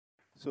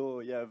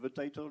So yeah, the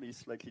title is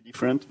slightly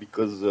different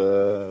because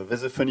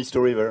there's a funny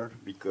story there.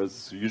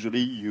 Because usually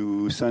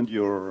you send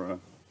your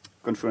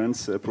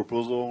conference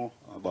proposal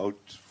about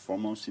 4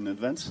 months in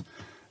advance,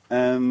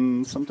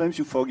 and sometimes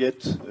you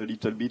forget a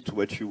little bit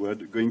what you were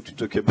going to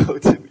talk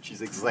about, which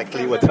is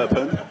exactly what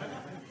happened.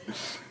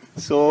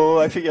 So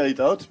I figured it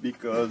out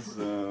because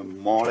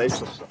more or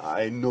less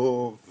I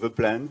know the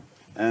plan,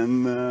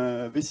 and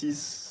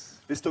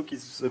this talk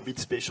is a bit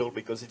special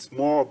because it's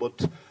more about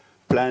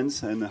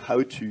plans and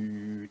how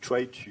to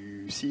try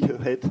to see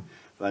ahead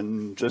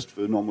than just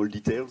the normal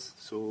details.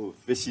 So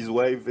this is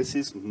why this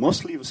is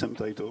mostly the same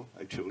title,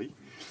 actually,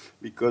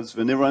 because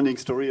the never-ending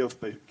story of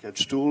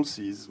package tools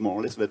is more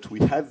or less that we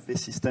have the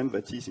system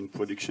that is in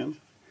production,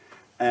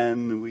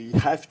 and we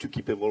have to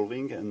keep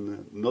evolving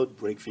and not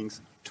break things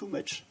too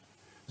much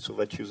so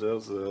that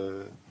users,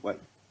 well,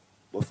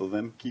 both of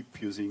them keep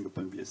using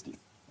OpenBSD,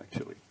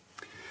 actually.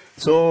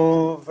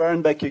 So there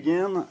and back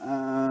again,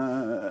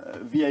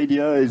 the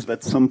idea is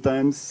that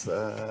sometimes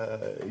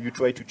you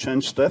try to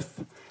change stuff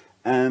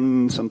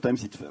and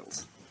sometimes it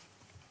fails.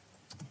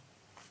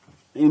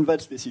 In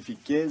that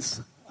specific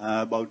case,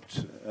 about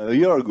a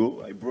year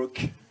ago, I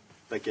broke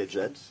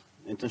package.head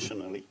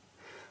intentionally.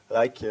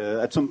 Like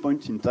at some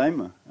point in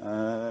time,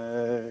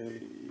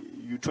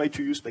 you try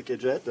to use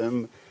package.head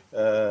and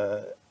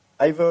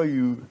either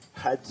you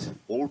had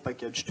all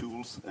package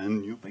tools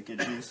and new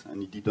packages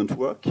and it didn't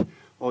work,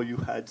 or you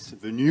had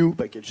the new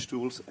package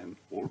tools and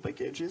all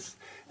packages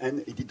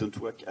and it didn't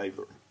work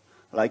either.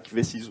 Like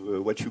this is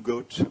what you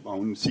got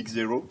on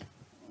 6.0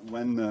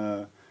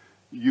 when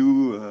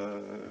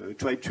you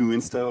try to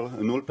install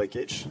an old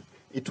package.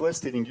 It was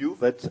telling you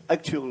that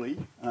actually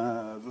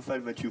the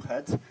file that you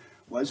had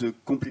was a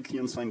completely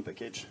unsigned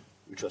package,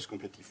 which was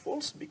completely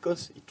false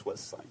because it was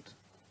signed,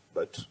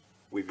 but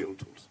with real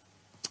tools.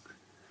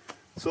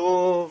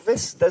 So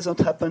this doesn't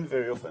happen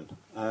very often.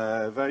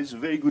 There is a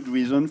very good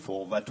reason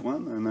for that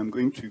one, and I'm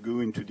going to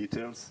go into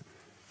details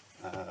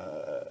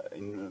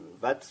in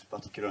that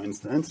particular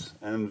instance,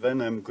 and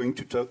then I'm going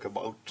to talk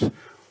about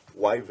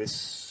why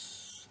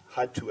this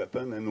had to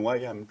happen and why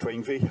I'm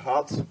trying very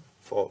hard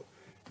for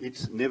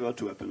it never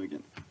to happen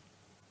again,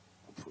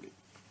 hopefully.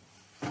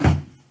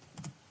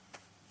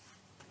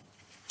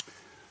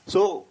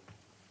 So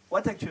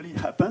what actually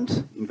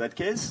happened in that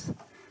case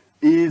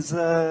is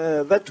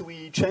that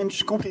we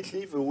changed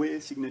completely the way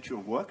signature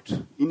worked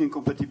in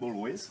incompatible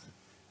ways.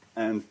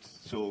 And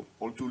so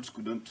all tools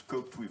couldn't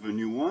cope with a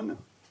new one,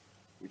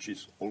 which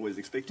is always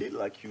expected.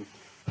 Like you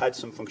had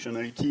some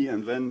functionality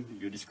and then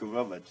you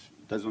discover that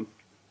it doesn't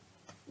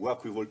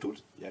work with all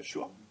tools. Yeah,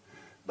 sure.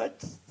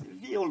 But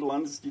the old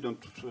ones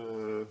didn't,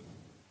 the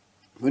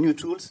new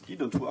tools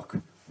didn't work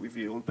with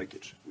the old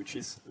package, which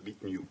is a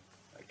bit new,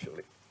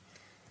 actually.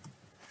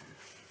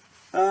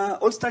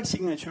 All style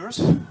signatures,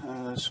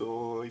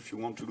 so if you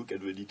want to look at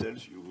the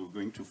details, you're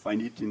going to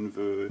find it in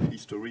the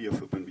history of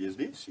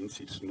OpenBSD, since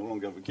it's no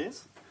longer the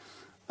case.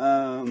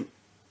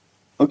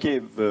 Okay,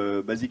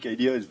 the basic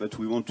idea is that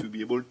we want to be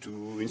able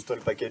to install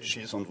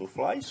packages on the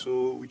fly,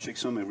 so we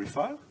checksum every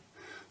file,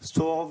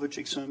 store the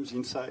checksums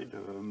inside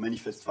a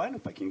manifest file, a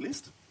packing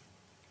list,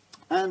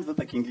 and the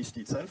packing list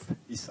itself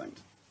is signed.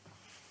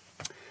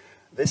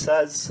 This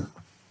has,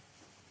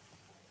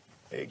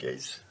 hey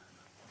guys,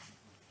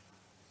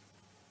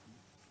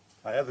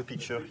 I have a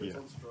picture here.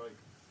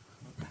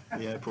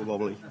 Yeah,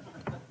 probably.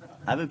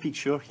 I have a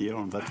picture here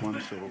on that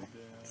one, so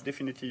it's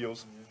definitely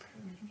yours.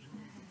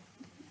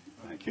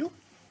 Thank you.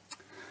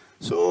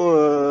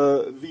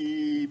 So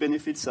the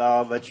benefits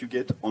are that you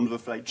get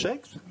on-the-fly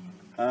checks.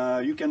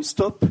 You can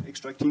stop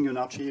extracting an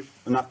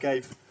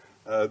archive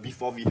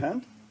before the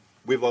end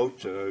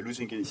without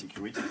losing any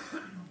security.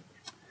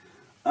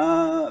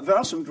 There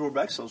are some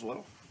drawbacks as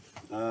well.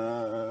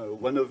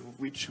 One of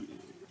which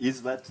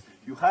is that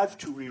you have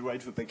to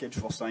rewrite the package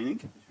for signing,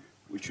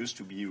 which used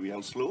to be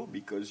real slow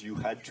because you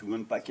had to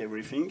unpack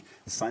everything,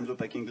 sign the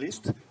packing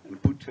list, and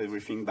put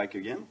everything back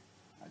again.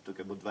 I'll talk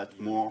about that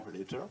more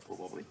later,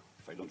 probably,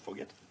 if I don't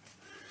forget.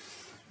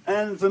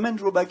 And the main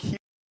drawback here,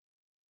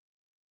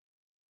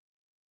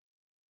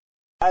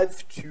 you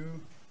have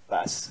to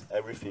pass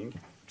everything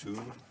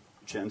to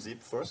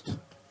gzip first.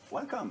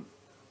 Welcome.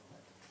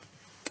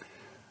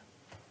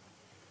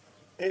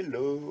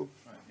 Hello.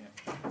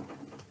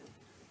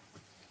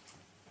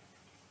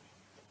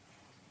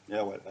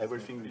 Yeah, well,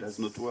 everything does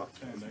not work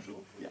as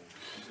usual.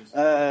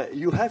 Yeah.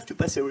 You have to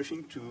pass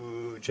everything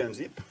to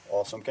gzip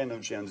or some kind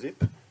of gzip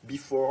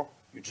before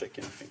you check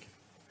anything.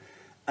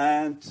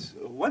 And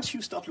once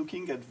you start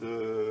looking at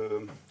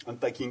the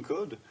unpacking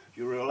code,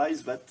 you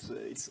realize that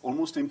it's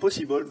almost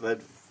impossible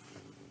that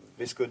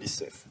this code is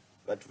safe.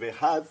 That there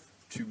have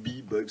to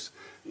be bugs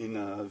in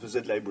the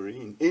Z library,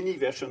 in any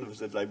version of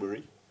the Z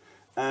library.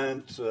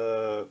 And,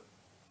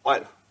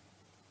 well,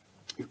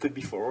 you could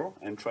be thorough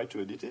and try to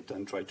edit it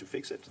and try to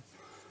fix it.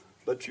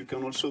 But you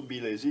can also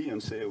be lazy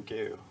and say,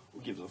 okay,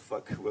 who gives a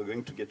fuck? We're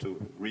going to get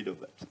rid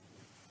of that.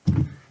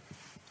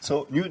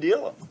 So, new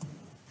deal,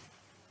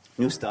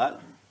 new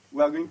style.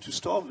 We are going to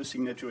store the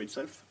signature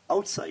itself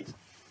outside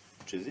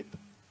gzip.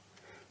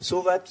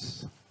 so that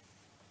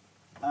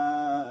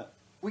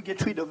we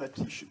get rid of that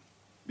issue.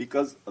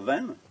 Because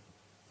then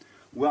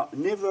we are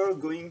never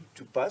going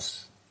to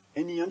pass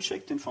any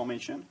unchecked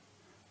information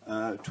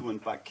to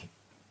unpack.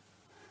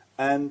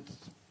 And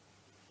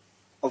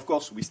of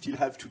course, we still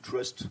have to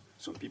trust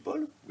some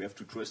people. We have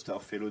to trust our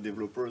fellow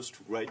developers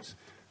to write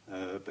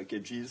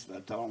packages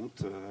that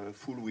aren't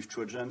full with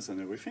Trojans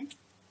and everything.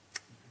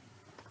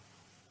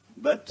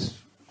 But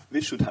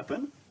this should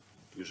happen,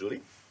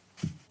 usually.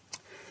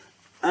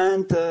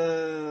 And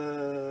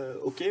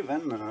okay,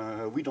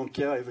 then we don't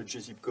care if a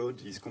JZip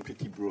code is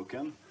completely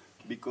broken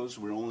because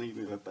we're only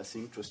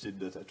passing trusted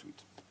data to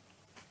it.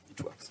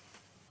 It works.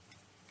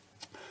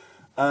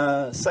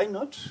 Side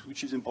note,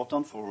 which is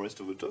important for the rest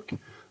of the talk,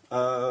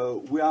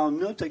 we are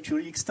not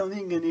actually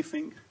extending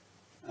anything.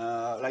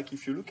 Like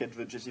if you look at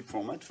the JZip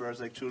format,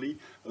 there's actually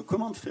a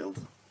command field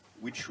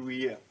which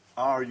we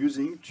are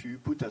using to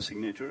put our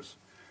signatures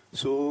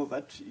so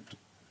that it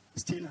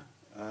still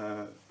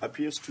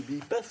appears to be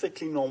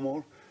perfectly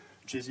normal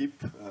JZip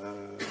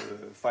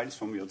files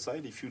from the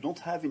outside. If you don't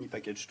have any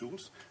package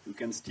tools, you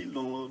can still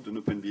download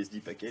an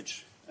OpenBSD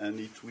package and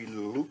it will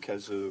look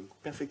as a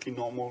perfectly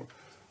normal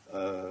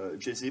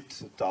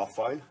JZip tar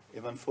file,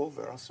 even though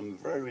there are some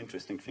very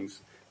interesting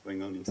things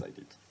going on inside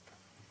it.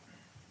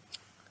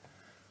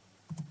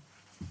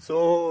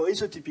 So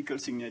it's a typical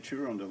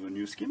signature under the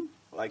new scheme.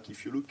 Like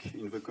if you look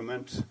in the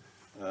comment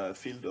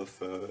field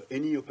of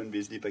any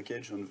OpenBSD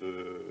package on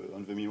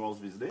the mirrors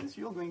these days,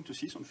 you're going to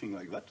see something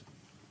like that.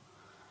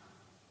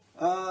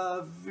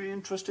 The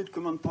interested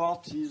command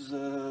part is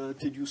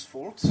tedious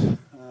fault.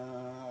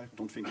 I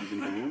don't think it's in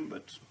the room,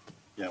 but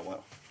yeah,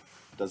 well,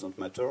 it doesn't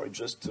matter. It's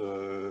just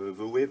the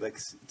way that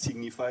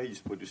Signify is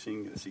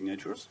producing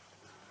signatures.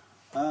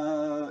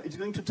 It's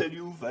going to tell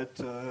you that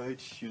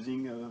it's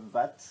using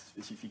that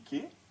specific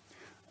key.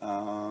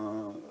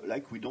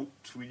 Like we don't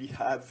really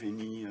have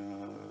any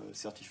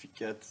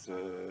certificate,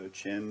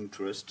 chain,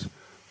 trust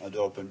under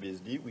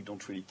OpenBSD. We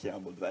don't really care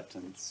about that,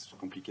 and it's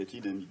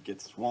complicated and it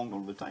gets wrong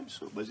all the time.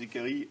 So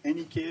basically,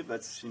 any key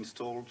that's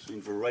installed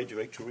in the right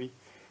directory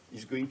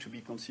is going to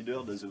be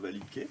considered as a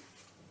valid key,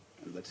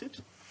 and that's it.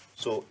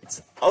 So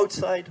it's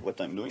outside what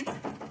I'm doing.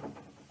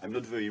 I'm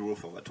not the hero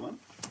for that one.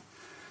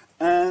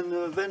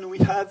 And then we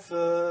have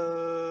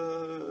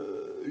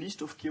a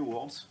list of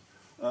keywords.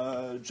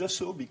 Just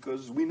so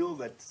because we know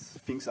that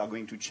things are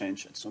going to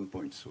change at some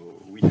point, so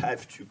we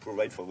have to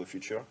provide for the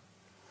future.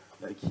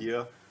 Like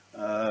here,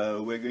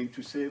 we're going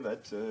to say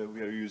that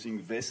we are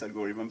using this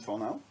algorithm for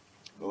now.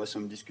 There was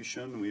some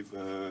discussion with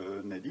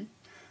Nadi,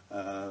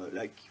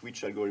 like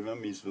which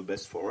algorithm is the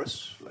best for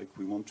us. Like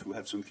we want to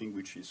have something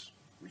which is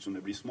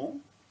reasonably small,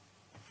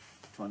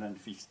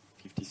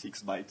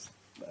 256 bits,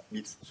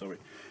 sorry,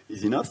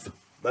 is enough.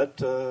 But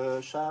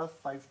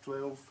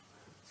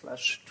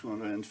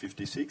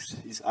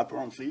SHA-512/256 is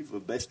apparently the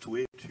best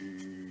way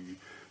to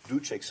do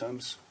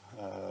checksums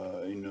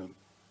in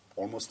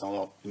almost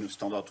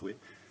standard way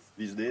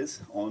these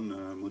days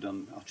on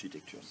modern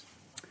architectures.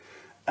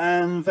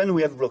 And then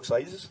we have block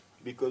sizes,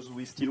 because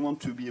we still want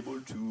to be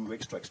able to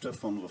extract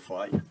stuff on the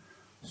fly.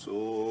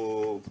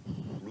 So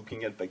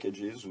looking at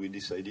packages, we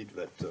decided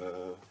that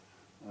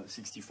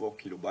 64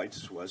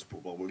 kilobytes was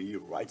probably the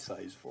right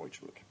size for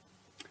each block.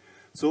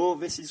 So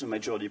this is a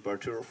major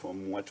departure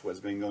from what was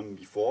going on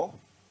before.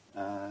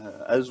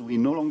 As we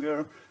no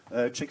longer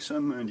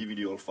checksum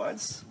individual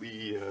files,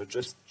 we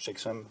just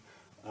checksum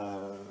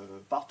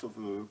part of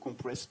a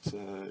compressed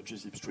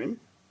JZip stream.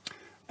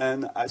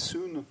 And as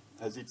soon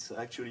as it's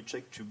actually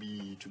checked to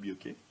be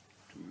okay,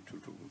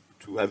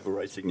 to have the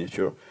right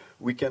signature,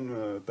 we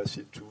can pass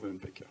it to the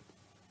unpacker.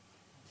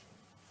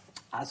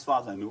 As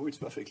far as I know, it's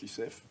perfectly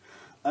safe,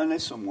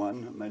 unless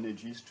someone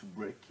manages to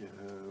break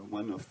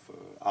one of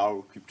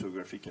our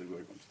cryptographic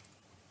algorithms,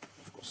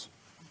 of course.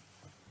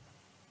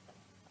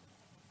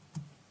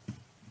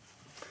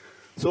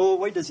 So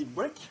why does it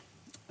break?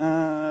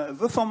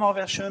 The former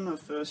version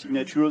of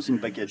signatures in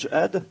package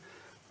add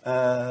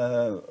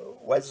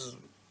was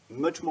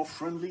much more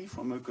friendly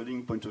from a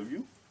coding point of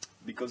view,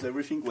 because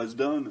everything was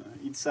done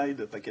inside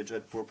the package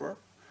add proper.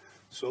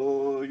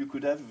 So you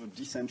could have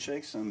decent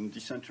checks and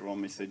decent error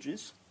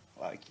messages.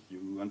 Like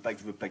you unpack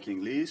the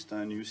packing list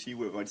and you see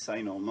whether it's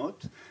signed or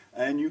not.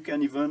 And you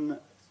can even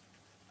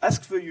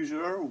ask the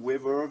user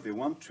whether they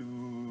want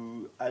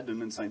to add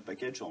an unsigned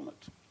package or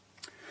not.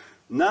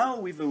 Now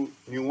with the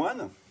new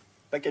one,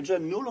 package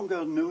add no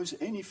longer knows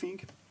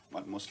anything,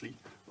 well, mostly,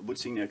 about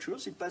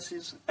signatures. It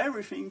passes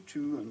everything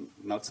to an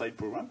outside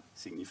program,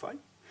 Signify,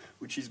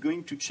 which is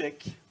going to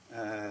check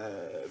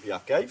the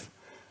archive.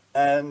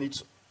 And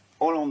it's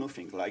all or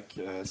nothing, like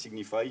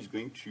Signify is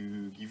going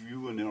to give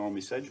you an error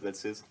message that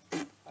says,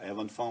 I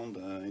haven't found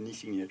any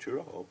signature,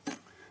 or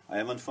I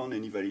haven't found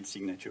any valid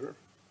signature.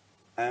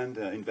 And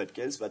in that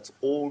case, that's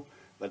all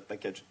that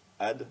package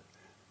add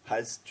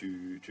has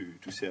to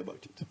say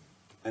about it.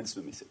 Hence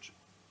the message.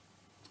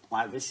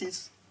 Well,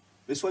 this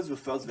was the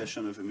first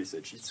version of the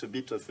message. It's a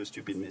bit of a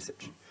stupid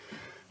message.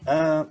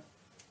 I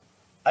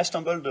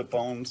stumbled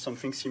upon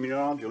something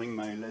similar during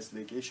my last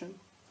vacation.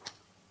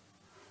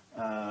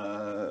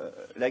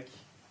 like,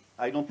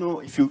 I don't know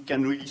if you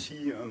can really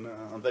see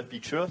on that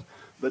picture,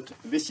 but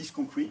this is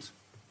concrete,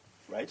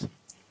 right?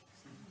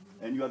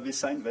 And you have this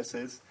sign that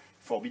says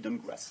forbidden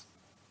grass.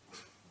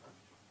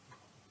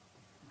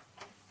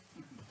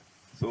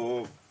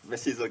 So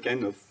this is a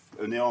kind of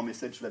an error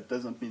message that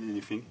doesn't mean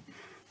anything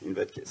in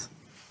that case.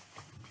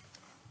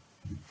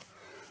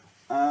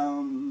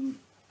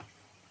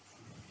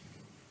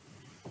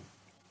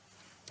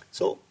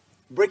 So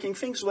breaking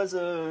things was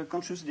a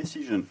conscious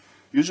decision.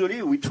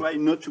 Usually we try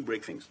not to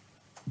break things.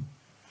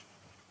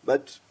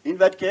 But in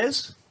that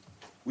case,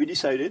 we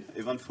decided,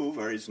 even though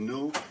there is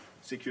no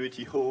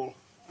security hole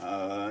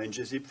in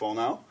gzip for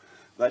now,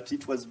 that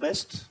it was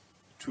best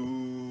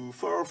to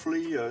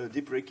thoroughly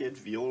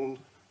deprecate the old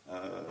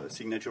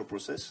signature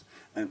process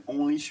and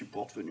only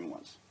support the new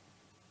ones.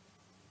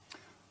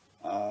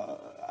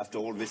 After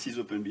all, this is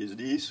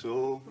OpenBSD,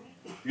 so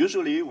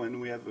usually when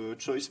we have a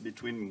choice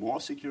between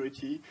more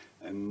security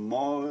and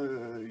more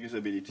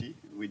usability,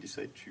 we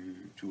decide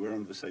to err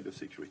on the side of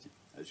security,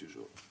 as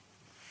usual.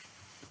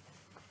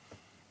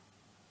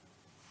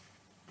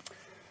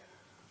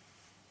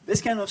 This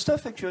kind of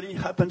stuff actually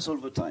happens all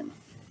the time.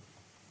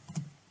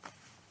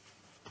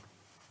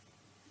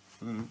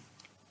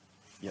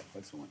 Yeah,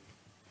 that's the one.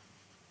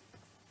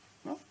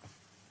 No?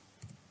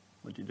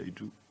 What did I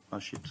do? Oh,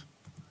 shit.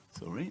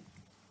 Sorry.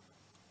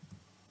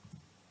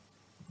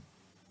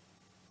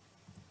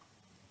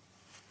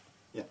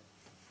 Yeah.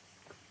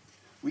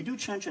 We do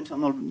change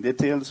internal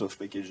details of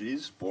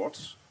packages,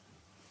 ports,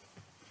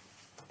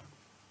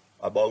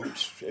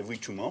 about every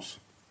 2 months.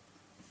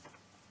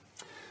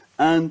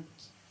 And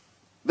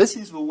this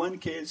is the one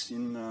case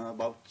in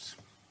about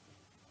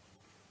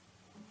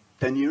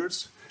 10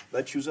 years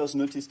that users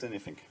noticed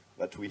anything,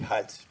 that we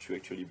had to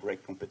actually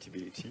break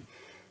compatibility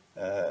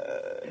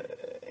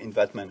in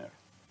that manner.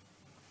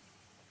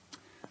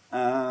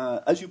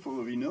 As you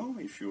probably know,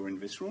 if you're in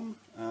this room,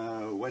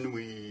 when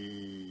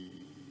we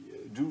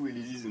do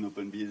releases in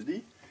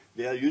OpenBSD,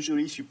 they are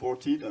usually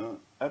supported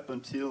up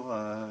until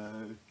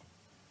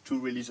 2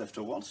 releases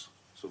afterwards.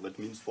 So that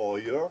means for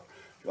a year,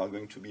 you are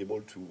going to be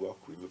able to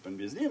work with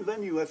OpenBSD, and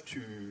then you have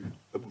to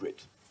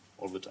upgrade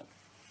all the time.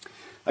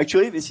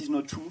 Actually, this is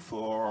not true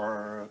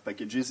for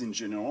packages in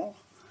general.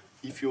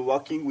 If you're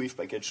working with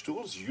package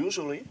tools,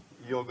 usually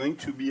you're going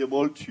to be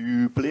able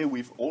to play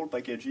with all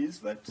packages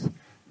that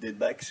date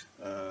back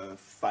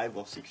 5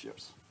 or 6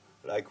 years.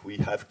 Like we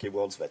have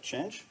keywords that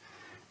change.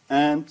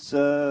 And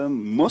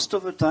most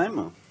of the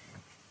time,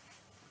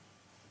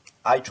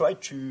 I try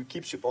to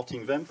keep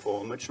supporting them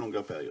for a much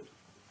longer period.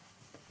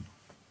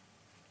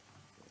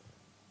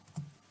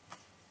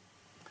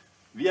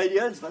 The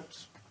idea is that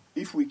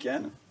if we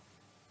can,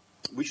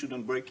 we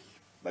shouldn't break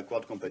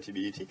backward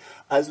compatibility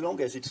as long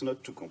as it's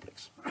not too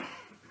complex.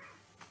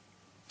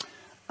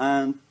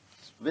 And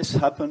this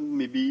happened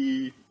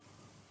maybe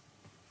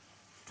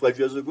 12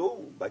 years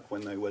ago, back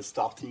when I was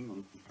starting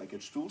on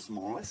package tools,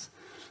 more or less.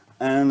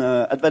 And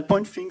at that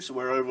point, things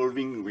were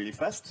evolving really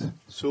fast.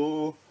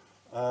 So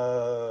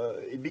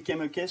it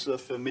became a case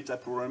of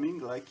meta-programming,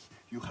 like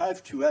you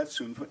have to have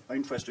some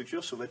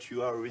infrastructure so that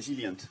you are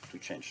resilient to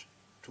change,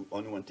 to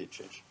unwanted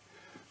change.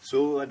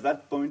 So at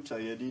that point,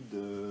 I added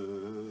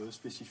a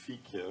specific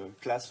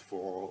class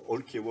for all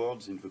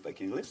keywords in the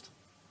packing list,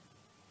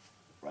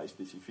 right?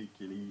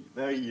 Specifically,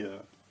 very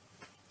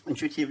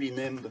intuitively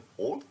named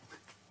all.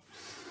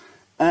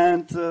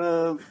 And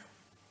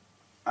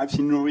I've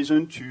seen no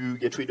reason to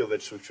get rid of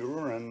that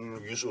structure,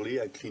 and usually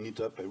I clean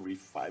it up every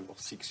 5 or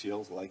 6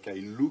 years. Like I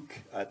look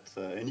at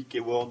any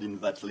keyword in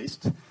that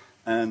list,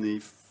 and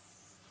if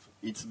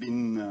it's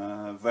been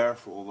there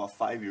for over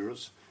 5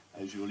 years,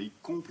 I usually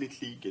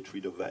completely get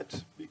rid of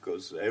that,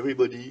 because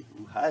everybody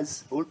who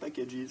has all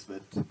packages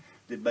that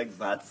did back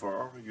that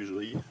far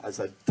usually has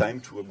had time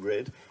to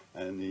upgrade,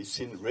 and he's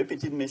seen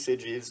repeated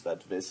messages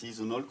that this is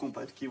an all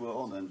compat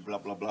keyword and blah,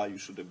 blah, blah, you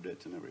should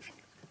update and everything.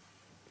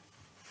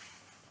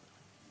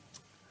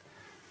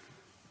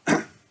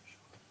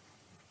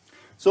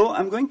 So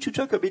I'm going to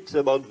talk a bit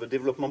about the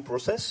development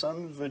process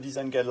and the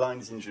design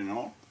guidelines in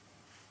general.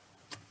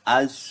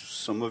 As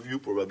some of you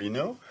probably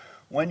know,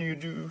 when you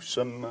do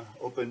some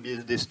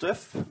OpenBSD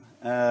stuff,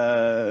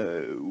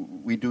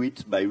 we do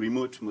it by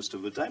remote most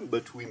of the time,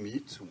 but we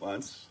meet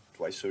once,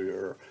 twice a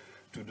year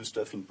to do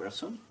stuff in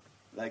person.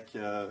 Like,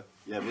 yeah,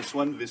 this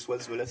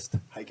was the last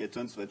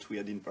hackathons that we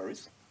had in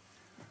Paris.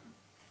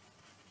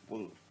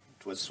 Well,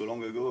 it was so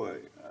long ago,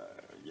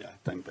 yeah,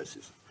 time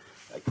passes.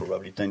 Like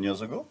probably 10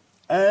 years ago.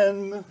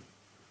 And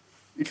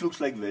it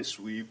looks like this.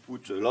 We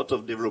put a lot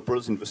of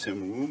developers in the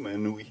same room,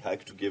 and we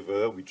hack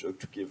together, we joke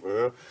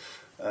together.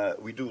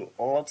 We do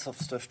lots of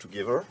stuff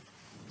together.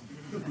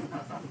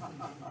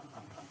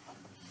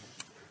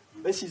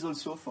 This is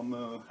also from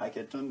a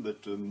hackathon,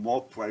 but a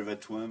more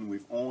private one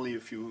with only a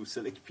few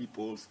select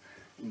people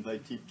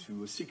invited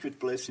to a secret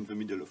place in the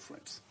middle of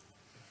France,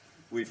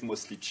 with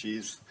mostly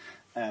cheese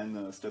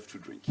and stuff to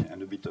drink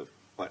and a bit of,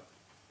 well,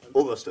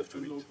 other stuff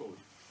to eat.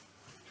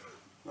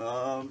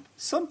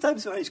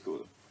 Sometimes there is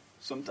cool,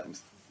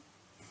 sometimes.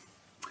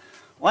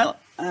 Well,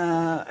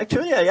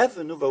 Actually, I have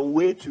another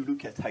way to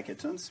look at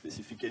hackathons,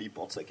 specifically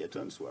ports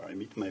hackathons, where I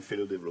meet my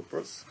fellow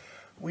developers,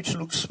 which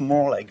looks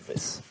more like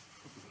this.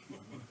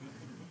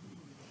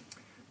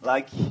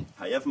 Like,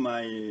 I have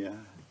my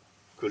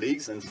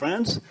colleagues and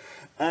friends,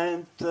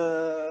 and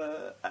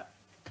I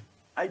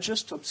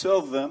just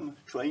observe them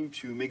trying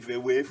to make their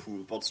way through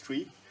the port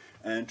tree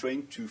and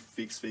trying to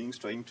fix things,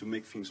 trying to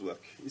make things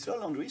work. Is there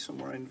laundry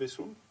somewhere in this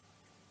room?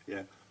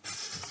 Yeah.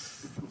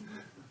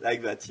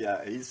 Like that,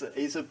 yeah.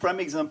 He's a prime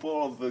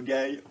example of a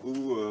guy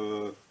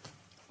who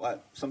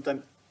well,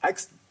 sometimes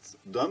acts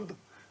dumb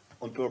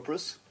on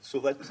purpose so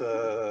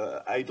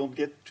that I don't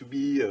get to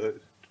be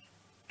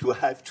to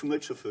have too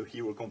much of a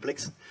hero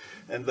complex,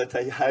 and that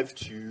I have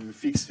to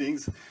fix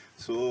things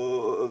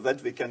so that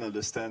they can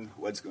understand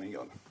what's going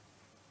on.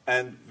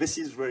 And this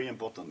is very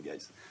important,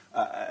 guys.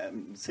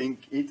 I'm saying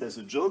it as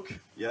a joke,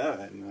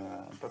 yeah, and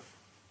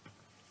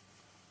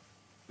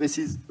this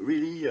is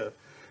really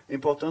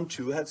important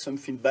to have some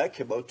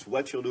feedback about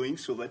what you're doing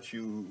so that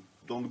you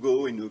don't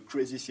go in a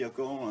crazy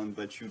circle and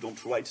that you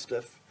don't write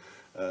stuff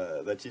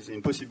that is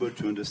impossible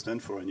to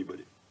understand for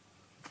anybody.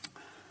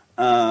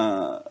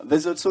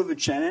 There's also the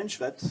challenge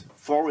that,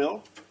 for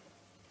real,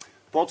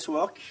 ports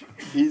work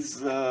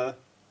is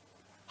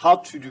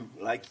hard to do.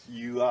 Like,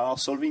 you are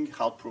solving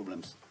hard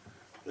problems.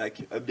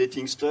 Like,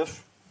 updating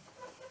stuff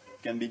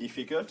can be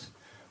difficult.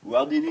 We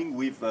are dealing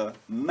with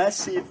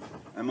massive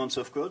amounts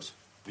of code.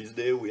 This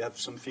day we have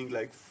something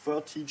like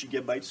 30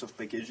 gigabytes of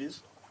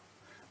packages,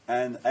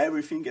 and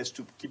everything has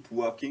to keep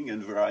working,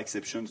 and there are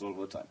exceptions all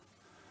the time.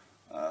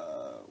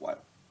 Well,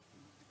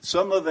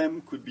 some of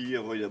them could be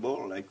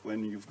avoidable, like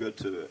when you've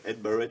got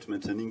Ed Barrett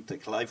maintaining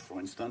Tech Live, for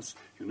instance.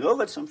 You know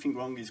that something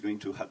wrong is going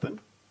to happen.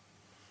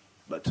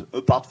 But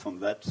apart from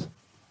that,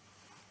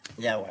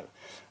 yeah,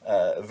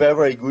 well, very,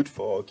 very good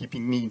for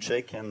keeping me in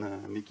check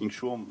and making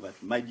sure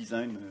that my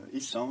design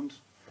is sound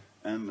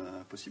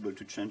and possible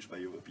to change by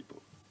other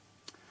people.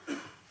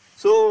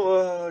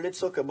 So let's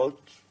talk about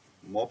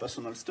more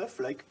personal stuff,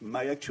 like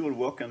my actual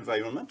work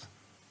environment.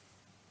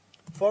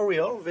 For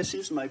real, this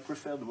is my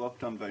preferred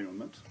work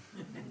environment.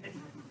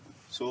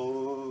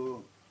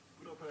 So,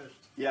 Budapest.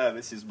 Yeah,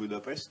 this is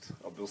Budapest,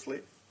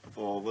 obviously,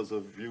 for those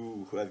of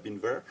you who have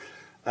been there.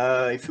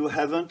 If you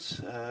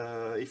haven't,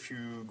 if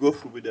you go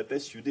through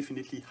Budapest, you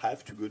definitely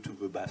have to go to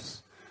the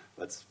baths.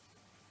 That's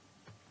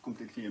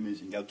completely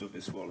amazing, out of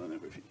this world and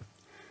everything.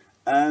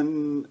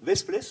 And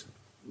this place,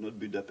 not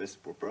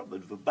Budapest proper,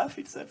 but the bath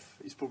itself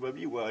is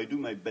probably where I do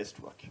my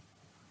best work.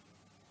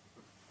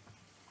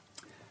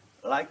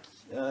 Like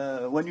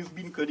when you've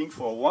been coding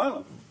for a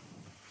while,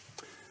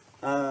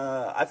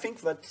 I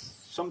think that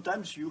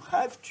sometimes you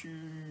have to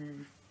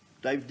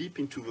dive deep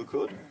into the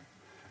code,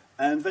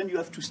 and then you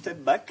have to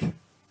step back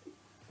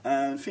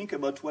and think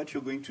about what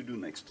you're going to do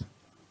next.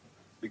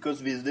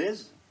 Because these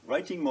days,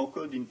 writing more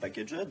code in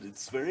packaged,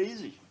 it's very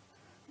easy.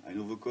 I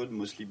know the code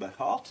mostly by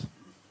heart,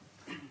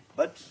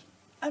 but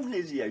I'm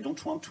lazy. I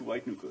don't want to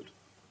write new code.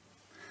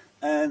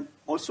 And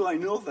also I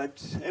know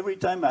that every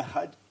time I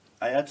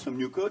add some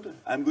new code,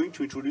 I'm going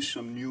to introduce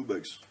some new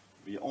bugs.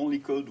 The only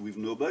code with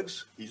no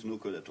bugs is no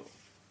code at all.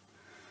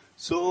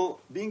 So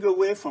being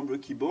away from the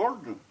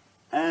keyboard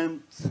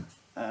and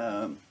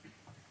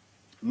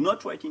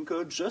not writing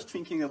code, just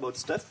thinking about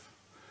stuff,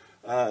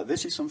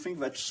 this is something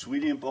that's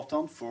really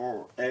important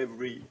for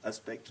every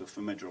aspect of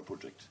a major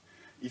project.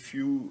 If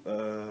you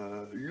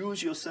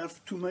lose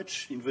yourself too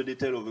much in the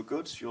detail of the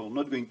codes, you're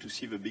not going to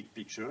see the big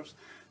pictures,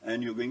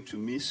 and you're going to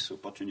miss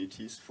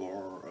opportunities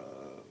for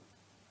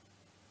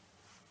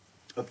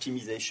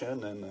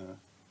optimization and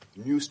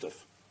new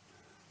stuff.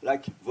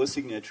 Like those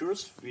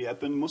signatures, they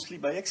happen mostly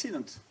by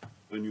accident,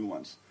 the new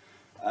ones.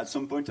 At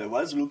some point, I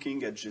was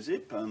looking at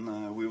gzip,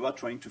 and we were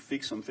trying to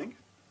fix something.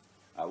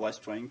 I was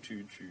trying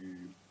to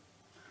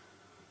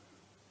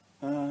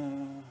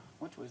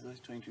what was I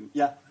trying to?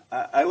 Yeah,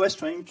 I was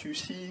trying to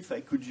see if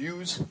I could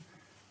use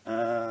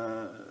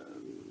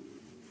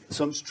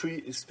some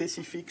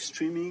specific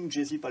streaming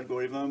gzip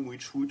algorithm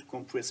which would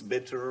compress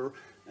better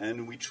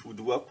and which would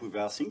work with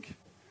rsync.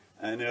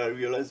 And I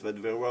realized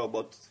that there were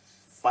about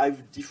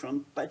 5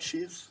 different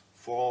patches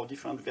for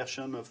different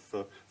versions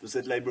of the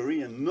Z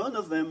library, and none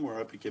of them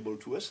were applicable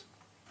to us.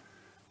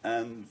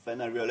 And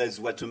then I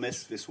realized what a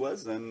mess this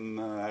was, and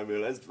I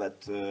realized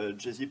that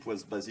gzip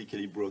was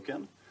basically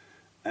broken.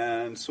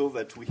 And so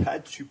that we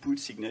had to put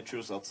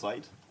signatures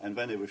outside, and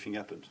then everything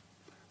happened.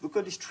 The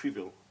code is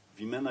trivial.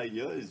 The main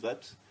idea is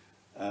that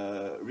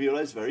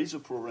realize there is a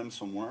problem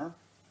somewhere,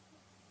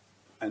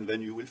 and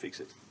then you will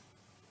fix it.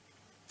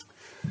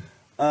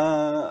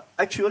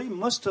 Actually,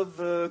 most of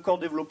the core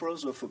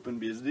developers of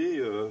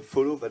OpenBSD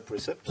follow that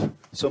precept.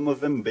 Some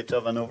of them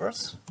better than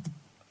others.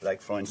 Like,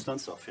 for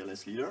instance, our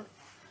fearless leader,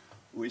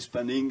 who is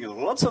spending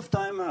lots of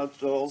time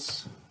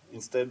outdoors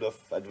instead of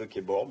at the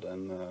keyboard,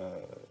 and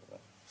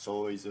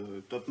so he's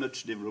a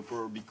top-notch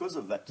developer because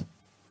of that.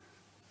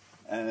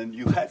 And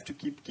you have to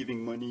keep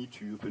giving money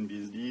to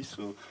OpenBSD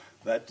so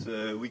that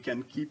we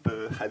can keep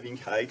having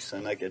hikes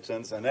and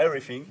hackathons and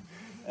everything.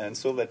 and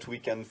so that we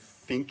can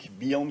think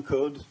beyond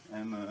code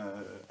and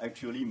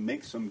actually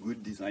make some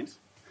good designs.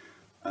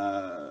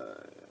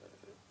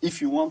 If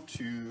you want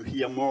to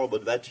hear more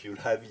about that, you'll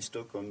have his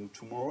talk on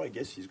tomorrow. I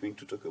guess he's going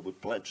to talk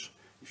about Pledge.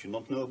 If you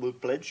don't know about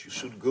Pledge, you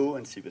should go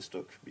and see this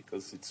talk,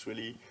 because it's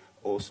really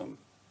awesome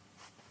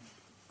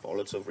for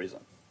lots of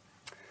reasons.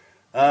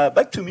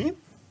 Back to me.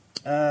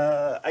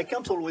 I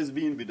can't always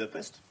be in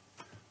Budapest.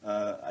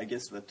 I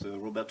guess that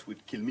Robert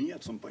would kill me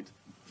at some point,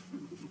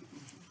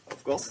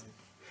 of course.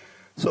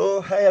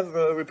 So I have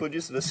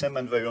reproduced the same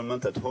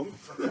environment at home.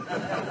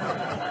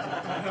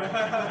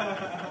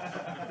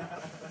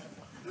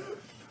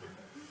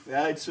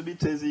 Yeah, it's a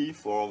bit easy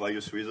for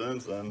various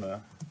reasons, and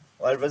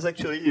well, there's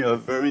actually a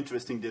very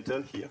interesting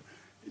detail here.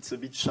 It's a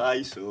bit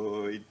shy,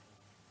 so it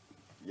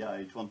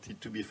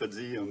wanted to be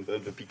fuzzy on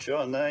the picture,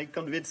 and I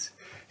convinced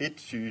it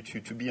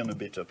to be on a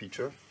better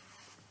picture.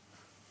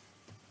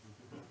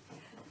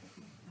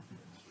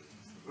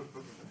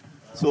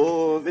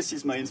 So this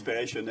is my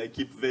inspiration. I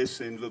keep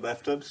this in the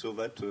bathtub so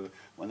that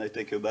when I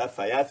take a bath,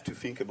 I have to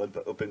think about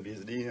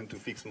OpenBSD and to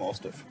fix more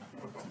stuff.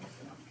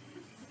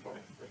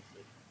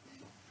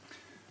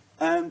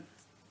 And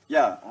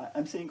yeah,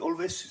 I'm saying all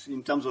this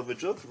in terms of a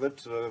joke,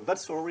 but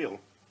that's for real.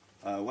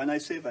 When I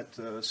say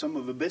that some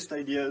of the best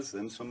ideas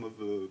and some of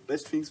the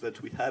best things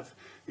that we have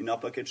in our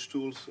package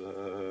tools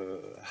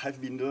have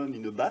been done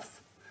in a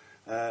bath,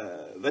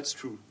 that's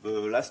true.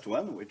 The last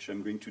one, which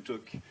I'm going to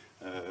talk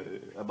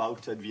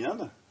about at the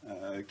end,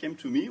 came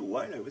to me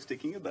while I was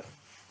taking a bath.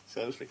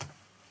 Seriously.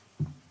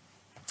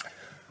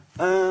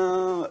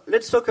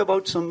 Let's talk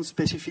about some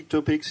specific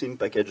topics in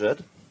package.add,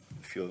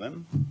 a few of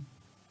them.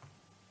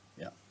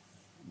 Yeah,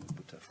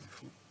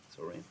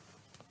 sorry.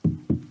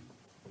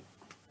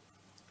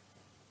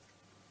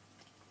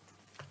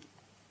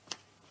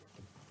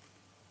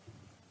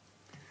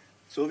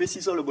 So this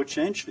is all about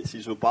change. This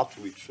is a part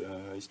which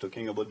is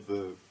talking about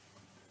the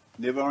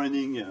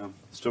never-ending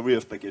story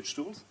of package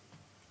tools.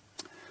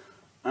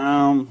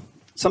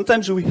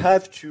 Sometimes we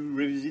have to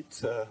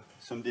revisit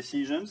some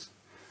decisions.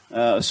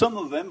 Some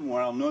of them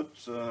were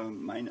not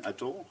mine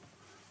at all.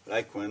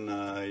 Like when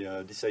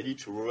I decided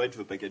to rewrite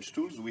the package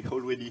tools, we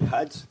already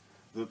had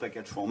the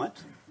package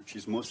format, which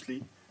is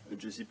mostly a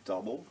gzip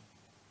tarball.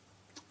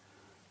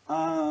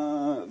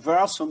 There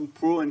are some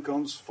pros and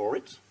cons for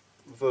it.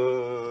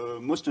 The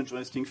most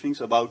interesting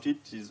things about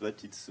it is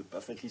that it's a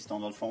perfectly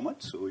standard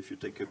format. So if you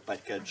take a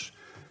package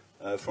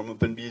from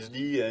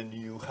OpenBSD and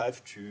you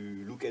have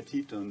to look at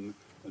it on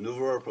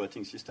another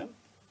operating system,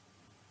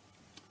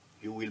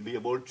 you will be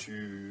able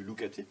to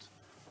look at it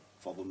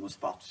for the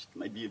most part. It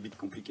might be a bit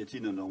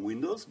complicated on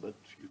Windows, but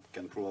you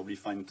can probably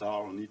find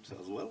tar on it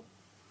as well,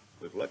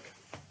 with luck.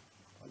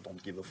 I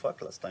don't give a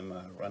fuck. Last time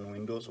I ran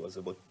Windows was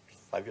about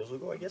 5 years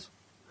ago, I guess.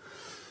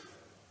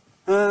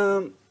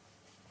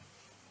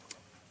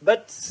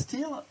 But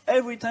still,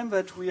 every time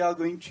that we are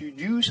going to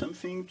do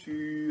something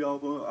to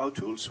our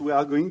tools, we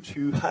are going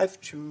to have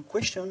to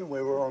question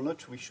whether or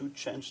not we should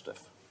change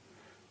stuff.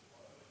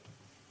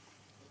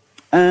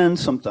 And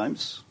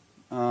sometimes,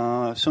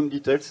 some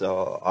details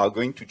are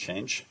going to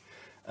change,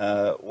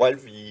 while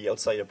the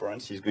outside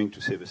appearance is going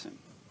to stay the same.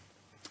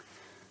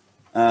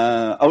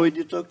 I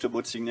already talked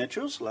about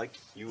signatures, like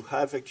you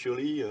have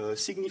actually a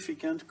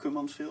significant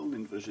command field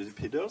in the gzip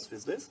headers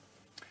these days.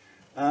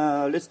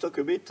 Let's talk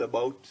a bit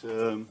about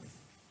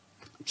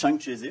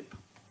chunk gzip,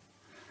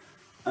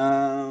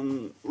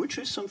 which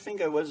is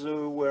something I was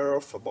aware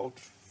of about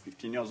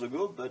 15 years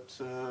ago, but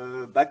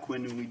back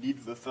when we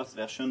did the first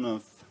version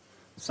of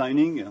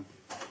signing,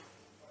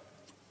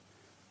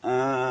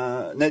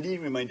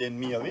 Nadi reminded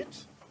me of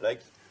it.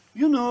 Like,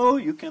 you know,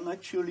 you can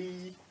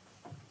actually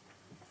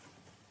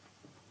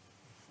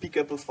pick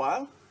up a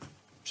file,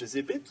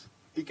 gzip it,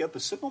 pick up a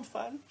second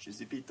file,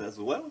 gzip it as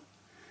well,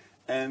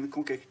 and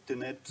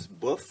concatenate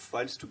both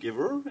files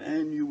together,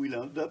 and you will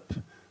end up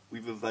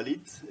with a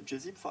valid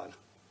gzip file.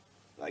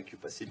 Like you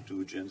pass it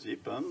to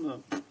gzip,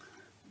 and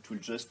it will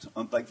just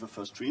unpack the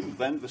first stream,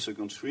 then the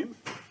second stream,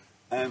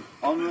 and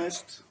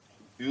unless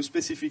you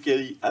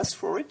specifically ask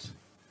for it,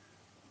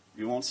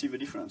 you won't see the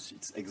difference.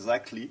 It's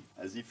exactly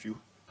as if you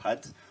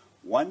had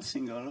one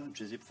single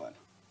gzip file.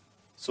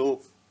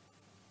 So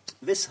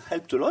this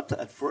helped a lot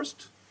at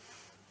first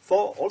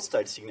for all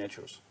style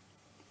signatures.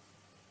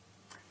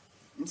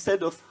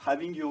 Instead of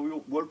having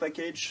your whole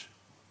package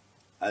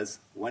as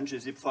one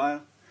gzip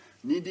file,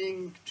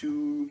 needing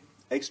to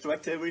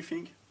extract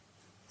everything,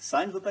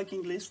 sign the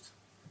packing list,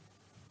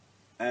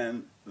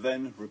 and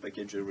then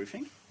repackage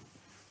everything,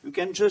 you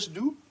can just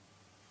do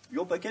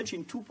your package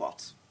in two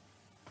parts.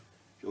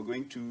 You're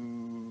going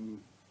to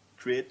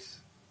create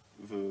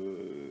the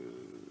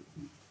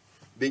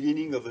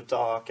beginning of the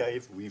tar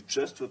archive with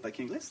just the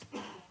packing list.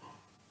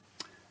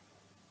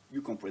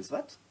 You compress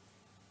that.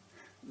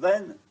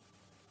 Then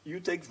you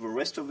take the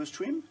rest of the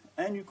stream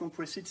and you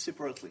compress it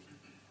separately.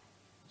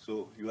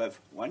 So you have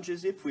one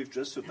gzip with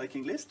just a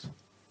packing list,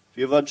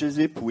 the other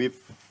gzip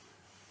with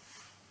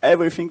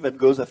everything that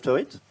goes after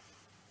it.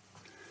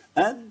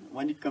 And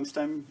when it comes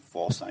time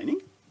for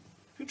signing,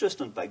 you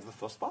just unpack the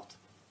first part,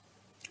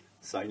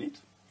 sign it,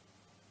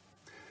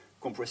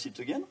 compress it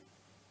again,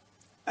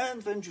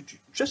 and then you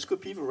just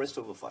copy the rest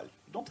of the file.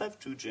 You don't have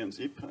to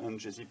gmzip and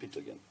gzip it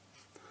again.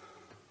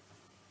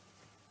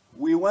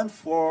 We went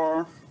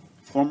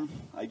from,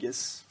 I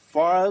guess,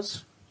 4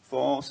 hours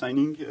for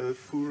signing a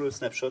full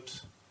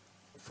snapshot,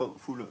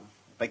 full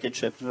package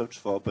snapshot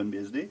for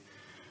OpenBSD,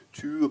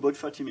 to about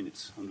 30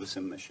 minutes on the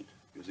same machine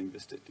using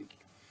this technique.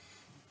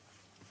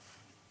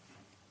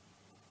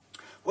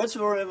 What's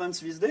the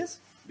relevance these days?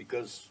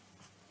 Because,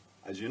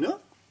 as you know,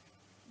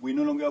 we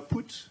no longer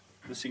put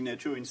the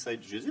signature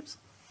inside gzips.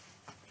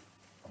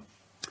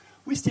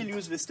 We still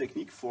use this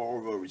technique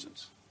for other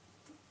reasons.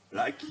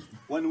 Like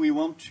when we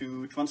want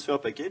to transfer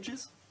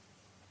packages,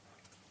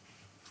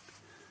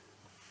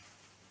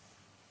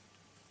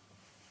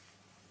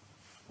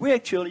 we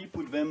actually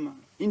put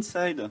them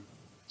inside a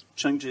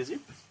chunk gzip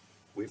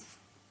with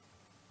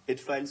 8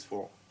 files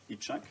for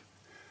each chunk,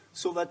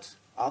 so that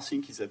our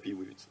sync is happy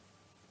with it.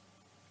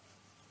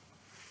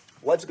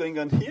 What's going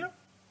on here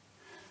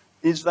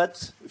is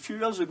that a few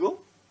years ago,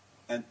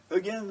 and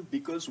again,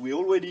 because we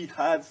already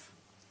have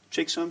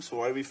checksums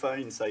for every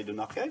file inside an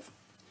archive,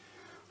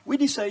 we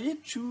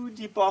decided to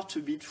depart a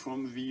bit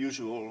from the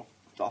usual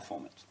tar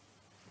format.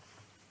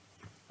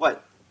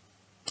 Well,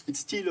 it's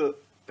still a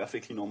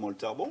perfectly normal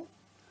tarball,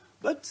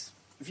 but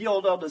the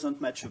order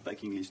doesn't match the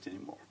packing list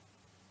anymore.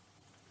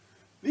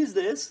 These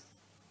days,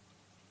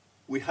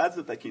 we have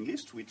the packing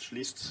list, which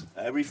lists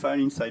every file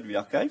inside the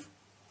archive.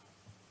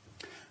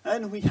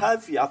 And we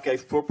have the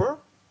archive proper,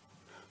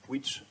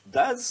 which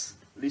does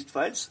list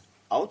files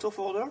out of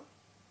order,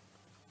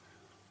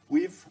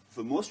 with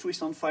the most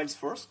recent files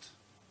first,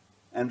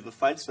 and the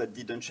files that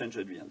didn't change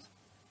at the end.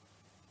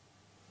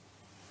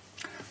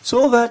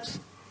 So that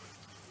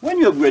when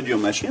you upgrade your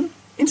machine,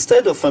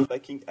 instead of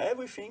unpacking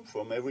everything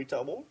from every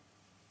tarball,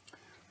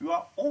 you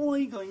are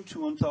only going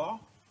to enter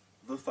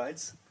the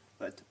files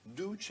that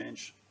do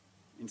change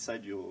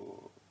inside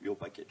your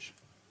package.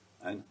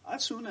 And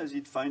as soon as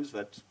it finds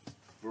that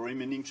the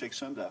remaining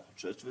checksums are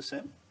just the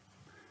same,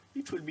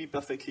 it will be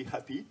perfectly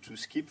happy to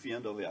skip the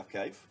end of the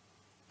archive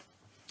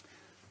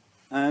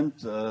and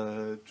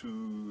to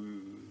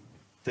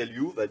tell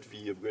you that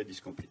the upgrade is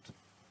complete.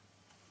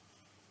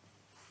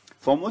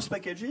 For most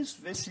packages,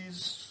 this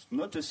is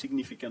not a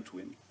significant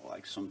win.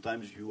 Like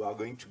sometimes you are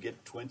going to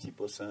get 20%,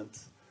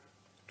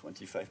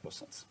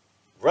 25%.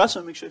 There are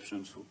some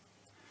exceptions too.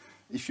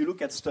 If you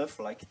look at stuff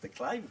like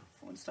TechLive,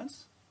 for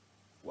instance,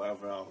 where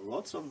there are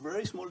lots of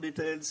very small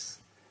details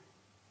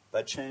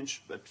that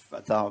change, but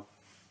that are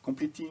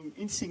completely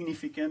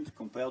insignificant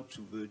compared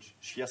to the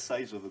sheer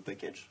size of the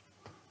package.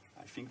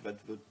 I think that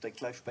the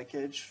TechLive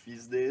package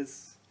these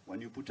days,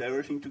 when you put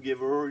everything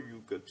together,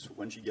 you get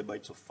 1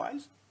 GB of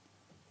files.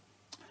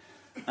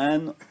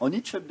 And on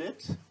each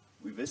update,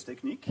 with this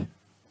technique,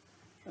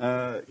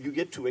 you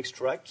get to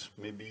extract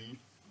maybe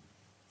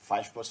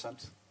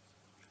 5%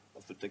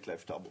 of the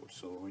TechLive tarball.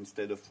 So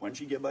instead of 1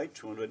 GB,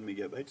 200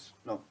 megabytes,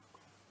 no,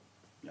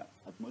 yeah,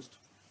 at most.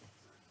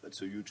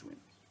 That's a huge win.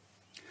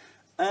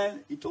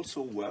 And it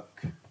also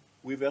works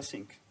with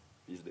rsync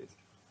these days,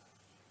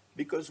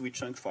 because we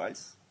chunk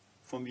files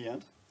from the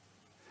end,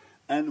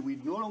 and we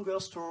no longer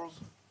store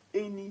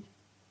any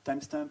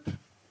timestamp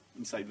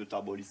inside the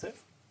tarball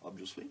itself,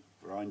 obviously.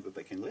 They are in the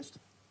packing list.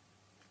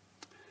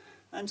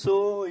 And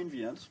so, in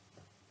the end,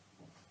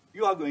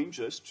 you are going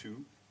just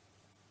to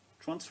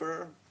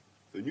transfer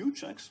the new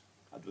chunks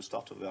at the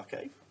start of the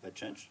archive that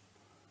change,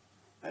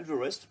 and the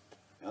rest,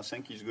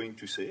 rsync is going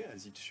to say,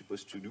 as it's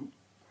supposed to do,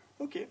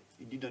 okay,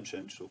 it didn't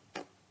change, so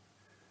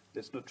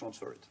let's not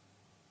transfer it.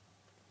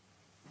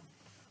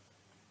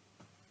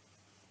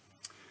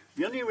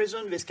 The only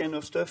reason this kind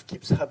of stuff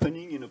keeps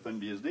happening in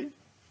OpenBSD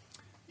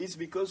is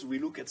because we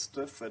look at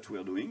stuff that we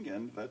are doing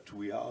and that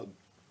we are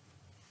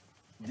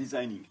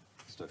designing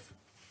stuff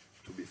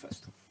to be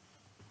fast.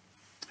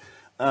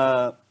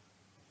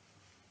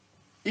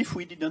 If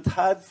we didn't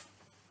have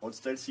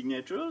old-style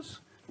signatures,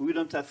 we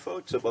wouldn't have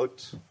thought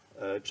about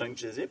chunk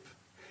gzip,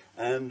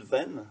 and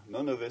then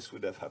none of this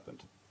would have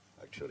happened,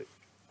 actually.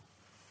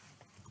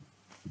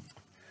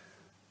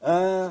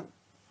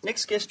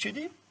 Next case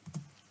study,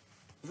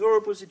 the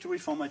repository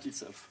format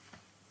itself.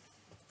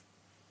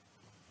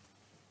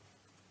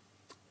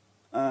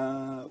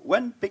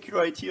 One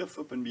peculiarity of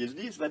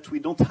OpenBSD is that we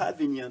don't have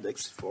any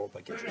index for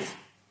packages.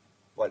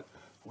 Well,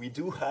 we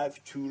do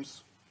have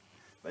tools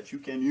that you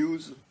can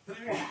use,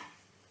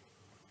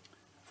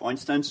 for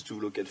instance, to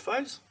locate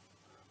files.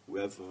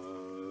 We have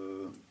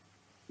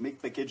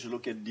make package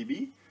locate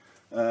DB,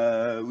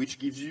 which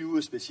gives you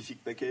a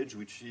specific package,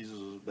 which is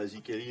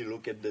basically a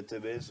locate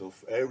database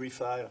of every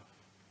file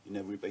in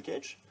every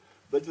package.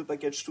 But the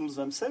package tools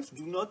themselves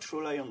do not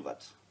rely on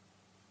that.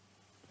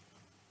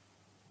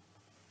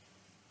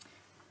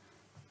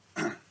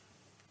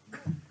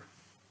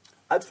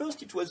 At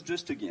first, it was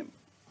just a game.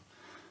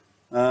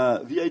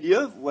 The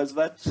idea was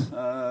that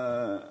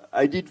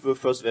I did the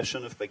first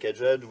version of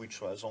packaged, which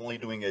was only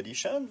doing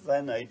addition.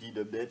 Then I did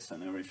updates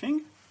and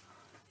everything.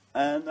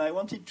 And I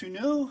wanted to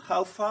know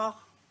how far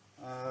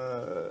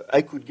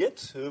I could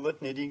get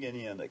without needing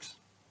any index.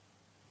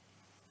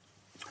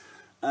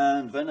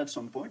 And then at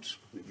some point,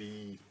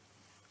 maybe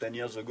 10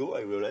 years ago,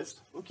 I realized,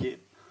 okay,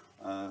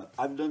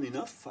 I've done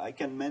enough. I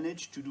can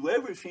manage to do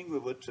everything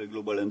without a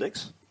global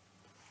index.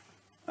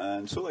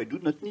 And so I do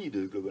not need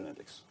a global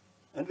index.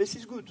 And this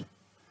is good,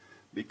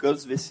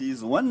 because this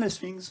is one less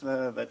thing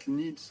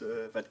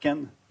that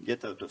can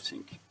get out of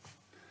sync.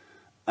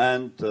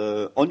 And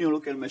on your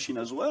local machine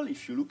as well,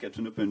 if you look at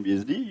an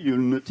OpenBSD, you'll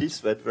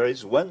notice that there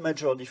is one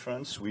major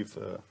difference with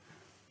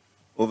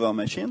other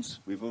machines,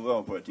 with other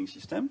operating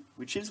systems,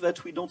 which is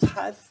that we don't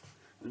have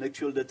an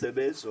actual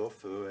database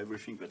of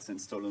everything that's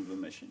installed on the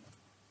machine.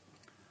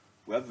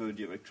 We have a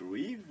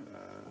directory,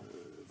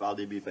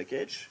 vardb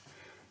package,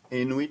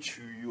 in which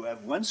you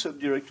have one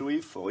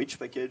subdirectory for each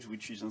package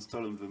which is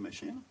installed on the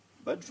machine,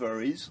 but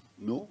there is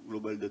no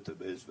global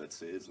database that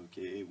says,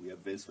 okay, we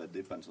have this that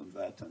depends on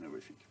that and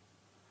everything.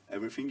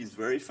 Everything is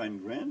very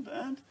fine-grained,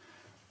 and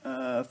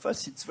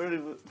first it's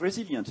very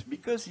resilient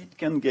because it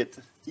can't get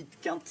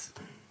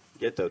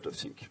out of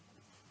sync.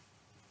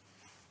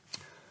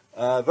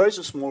 There is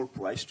a small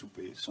price to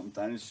pay.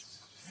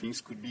 Sometimes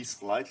things could be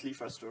slightly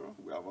faster.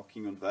 We are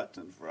working on that,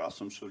 and there are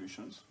some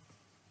solutions.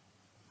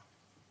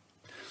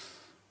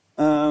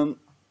 And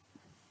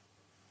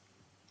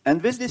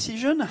this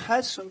decision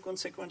has some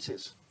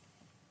consequences.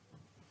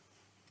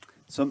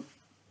 Some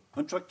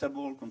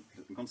intractable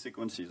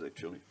consequences,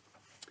 actually.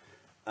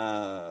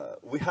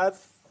 We have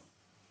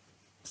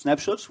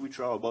snapshots which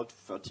are about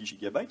 30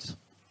 gigabytes.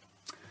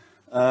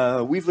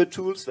 With the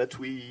tools that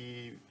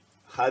we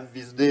have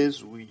these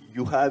days,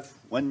 you have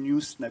one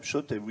new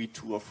snapshot every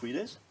 2 or 3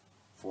 days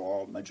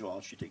for major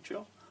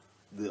architecture.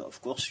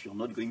 Of course, you're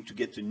not going to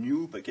get a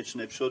new package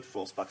snapshot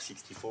for Spark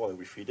 64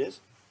 every 3 days.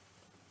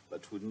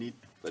 That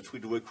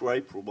would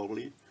require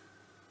probably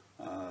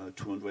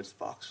 200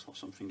 Sparks or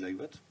something like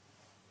that.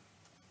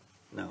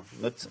 No,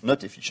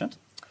 not efficient.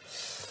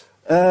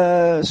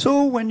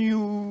 So when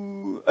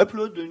you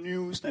upload a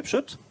new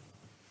snapshot,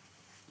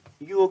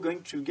 you are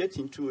going to get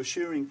into a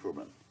sharing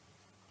problem.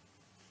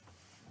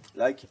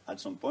 Like at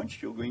some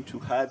point, you're going to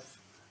have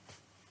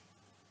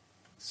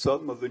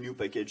some of the new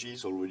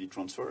packages already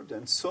transferred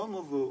and some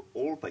of the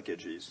old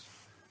packages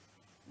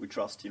which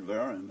are still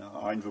there and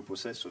are in the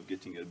process of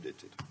getting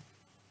updated.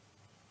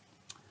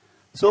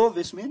 So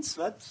this means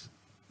that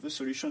the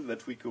solution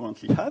that we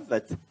currently have,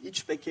 that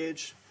each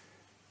package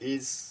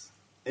is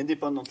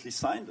independently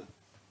signed,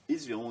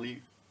 is the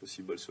only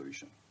possible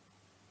solution.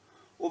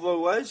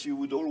 Otherwise, you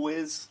would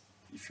always,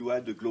 if you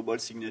had a global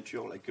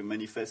signature like a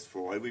manifest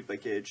for every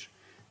package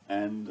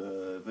and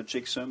the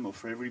checksum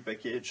of every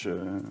package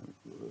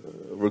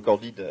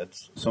recorded at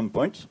some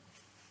point,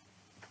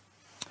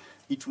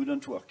 it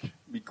wouldn't work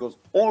because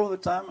all the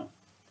time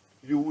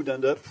you would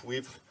end up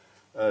with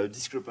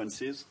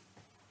discrepancies,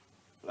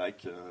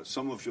 like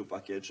some of your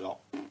packages are,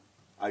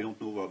 I don't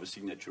know where the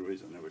signature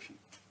is and everything.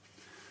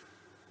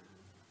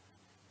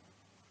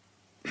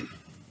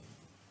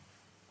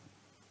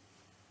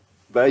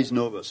 There is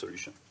no other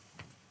solution,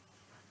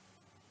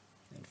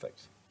 in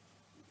fact.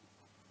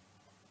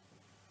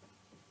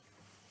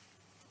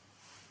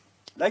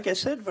 Like I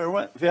said,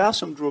 there are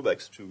some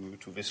drawbacks to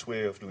this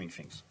way of doing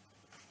things.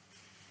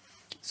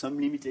 Some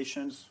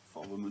limitations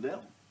for the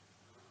model.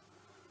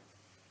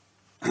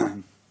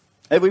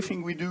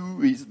 Everything we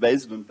do is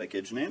based on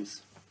package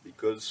names,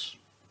 because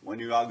when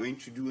you are going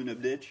to do an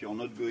update, you're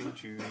not going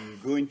to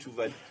go into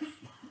that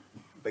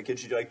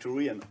package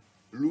directory and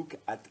look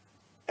at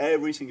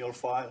every single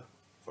file.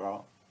 There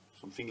are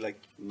something like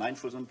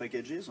 9,000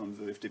 packages on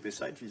the FTP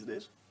site these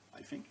days,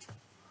 I think.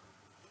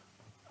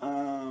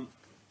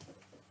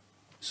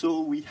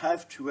 So we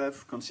have to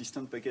have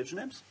consistent package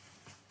names.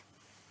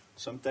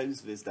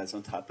 Sometimes this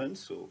doesn't happen,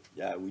 so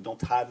yeah, we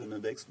don't have an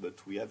index, but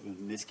we have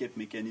an escape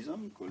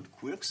mechanism called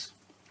quirks,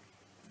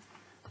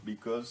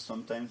 because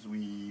sometimes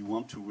we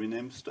want to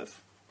rename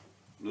stuff,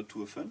 not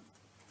too often,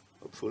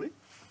 hopefully.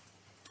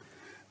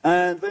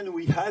 And then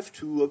we have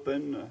to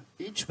open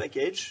each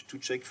package to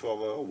check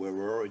further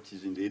whether it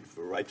is indeed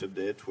the right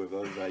update,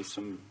 whether there is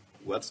some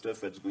weird stuff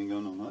that's going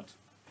on or not.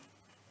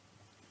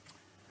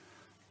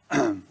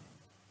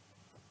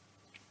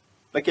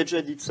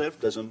 Packaged itself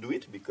doesn't do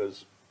it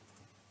because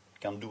it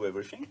can't do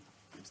everything.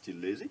 It's still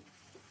lazy.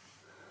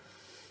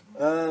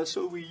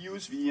 So we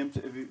use the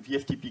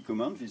FTP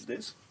command these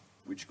days,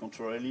 which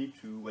contrarily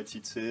to what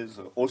it says,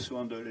 also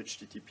handle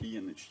HTTP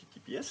and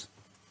HTTPS.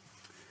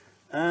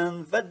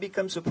 And that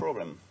becomes a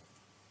problem,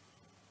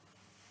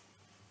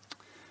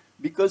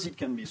 because it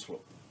can be slow.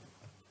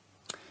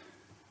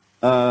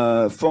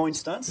 For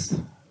instance,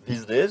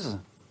 these days,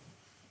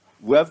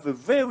 we have a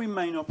very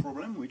minor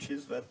problem, which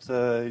is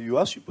that you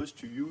are supposed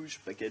to use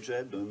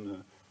packaged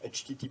on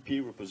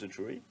HTTP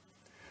repository,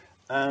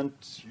 and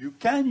you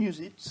can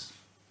use it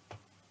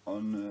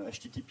on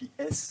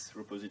HTTPS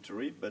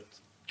repository, but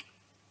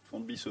it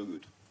won't be so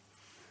good.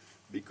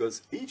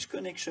 Because each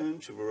connection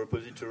to the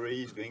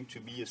repository is going to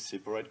be a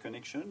separate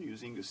connection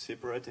using a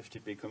separate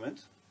FTP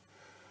command.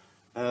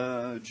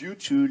 Due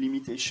to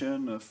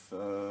limitation of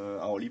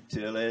our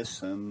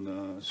libTLS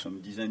and some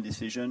design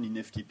decision in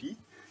FTP,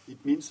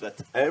 it means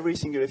that every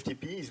single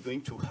FTP is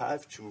going to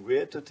have to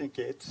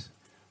re-authenticate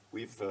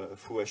with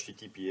through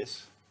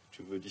HTTPS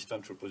to the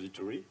distant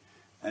repository,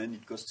 and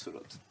it costs a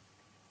lot.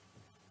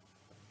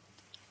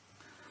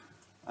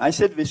 I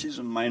said this is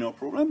a minor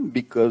problem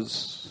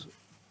because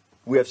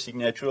we have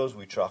signatures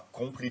which are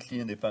completely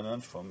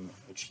independent from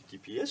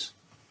HTTPS.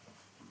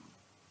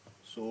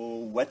 So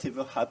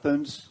whatever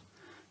happens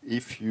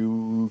if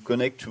you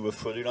connect to a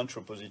fraudulent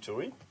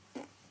repository,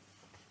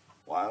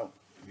 well,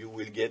 you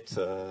will get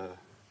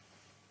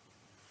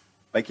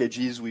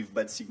packages with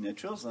bad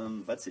signatures,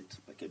 and that's it.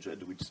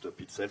 Packaged will stop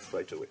itself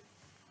right away.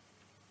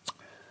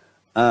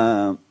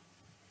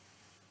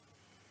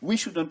 We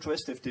shouldn't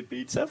trust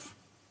FTP itself,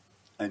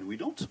 and we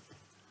don't.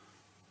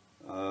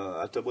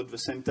 At about the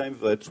same time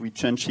that we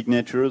changed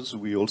signatures,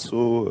 we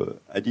also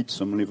added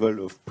some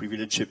level of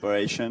privilege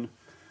separation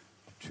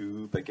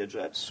to package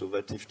ads so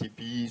that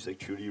FTP is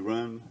actually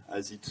run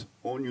as its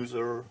own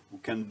user who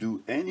can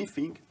do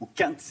anything, who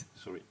can't,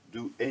 sorry,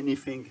 do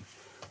anything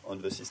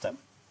on the system.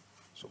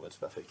 So that's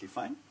perfectly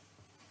fine.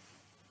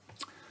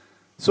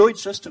 So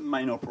it's just a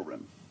minor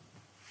problem.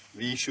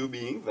 The issue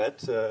being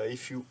that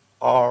if you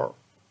are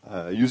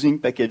using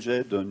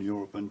packaged on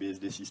your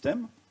OpenBSD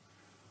system,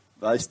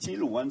 there is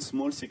still one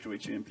small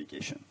security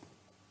implication.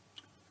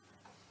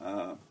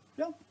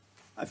 Yeah,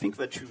 I think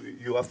that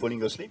you are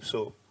falling asleep,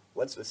 so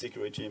what's the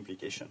security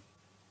implication?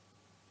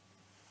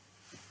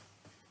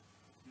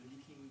 You're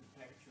leaking the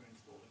package you're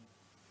installing.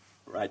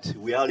 Right,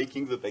 we are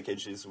leaking the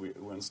packages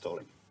we're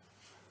installing.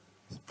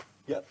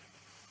 Yeah.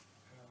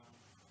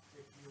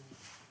 If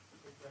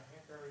the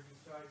hacker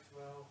decides,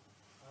 well,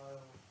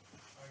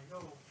 I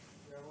know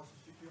there was a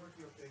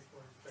security update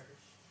for this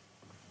package,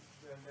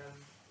 then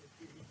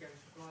he can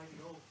supply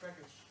the old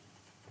package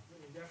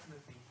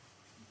indefinitely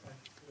and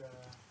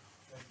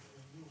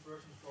new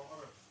versions for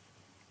others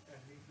and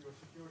leave your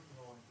security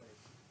hole in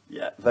place.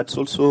 Yeah, that's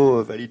also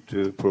a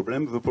valid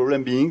problem. The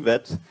problem being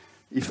that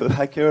if a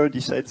hacker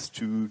decides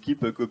to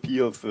keep a copy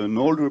of an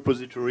old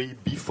repository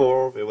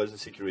before there was a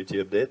security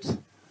update,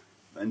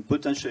 then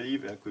potentially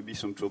there could be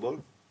some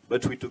trouble,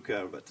 but we took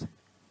care of that.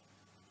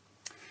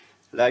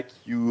 Like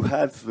you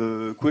have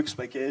the Quix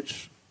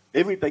package,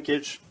 every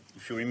package,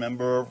 if you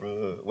remember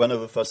one of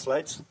the first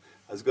slides,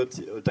 has got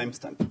a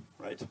timestamp,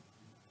 right?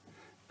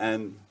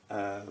 And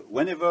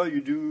whenever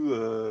you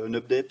do an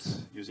update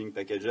using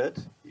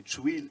packaged, it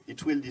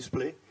will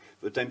display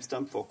the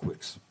timestamp for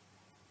Quix,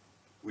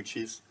 which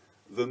is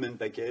the main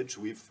package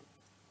with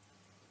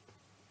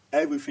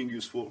everything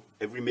useful,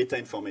 every meta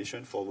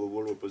information for the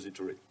whole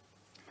repository.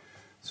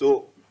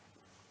 So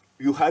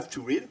you have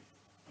to read,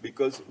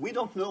 because we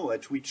don't know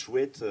at which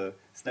rate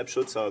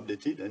snapshots are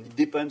updated, and it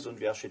depends on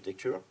the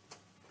architecture.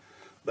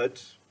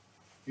 But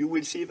you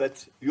will see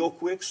that your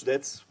Quix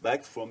dates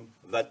back from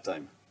that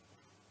time.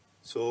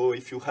 So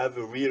if you have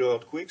a real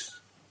old Quix,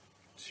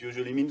 it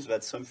usually means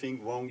that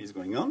something wrong is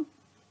going on.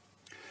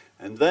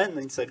 And then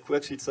inside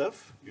Quix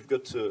itself, you've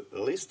got a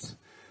list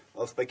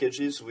of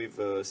packages with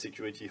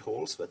security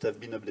holes that have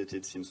been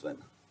updated since then.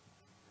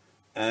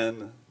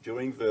 And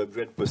during the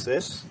upgrade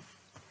process,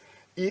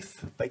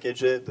 if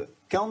packaged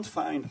can't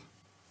find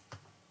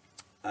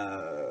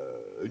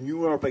a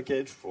newer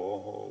package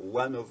for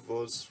one of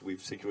those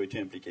with security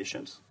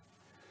implications,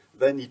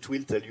 then it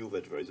will tell you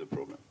that there is a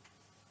problem.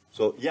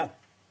 So yeah,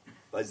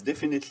 that's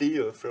definitely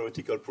a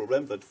theoretical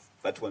problem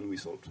that one we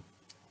solved.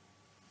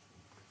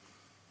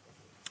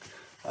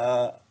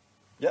 Yep.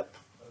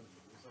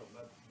 So,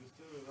 but you're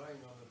still relying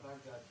on the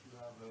fact that you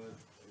have a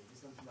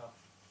decent enough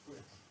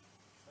Quix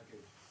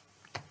package.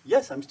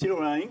 Yes, I'm still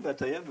relying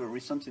that I have a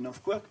recent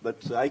enough quirk,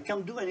 but I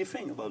can't do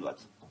anything about that.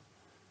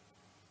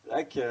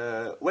 Like,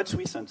 what's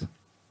recent?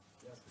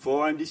 Yes.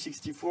 For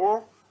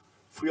MD64,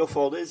 3 or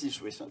 4 days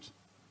is recent.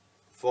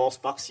 For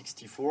Spark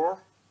 64,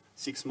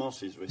 6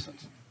 months is recent.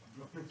 3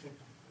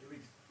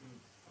 weeks.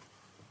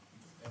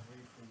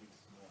 Every 3 weeks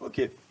more.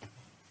 Okay.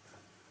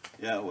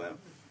 Yeah, well.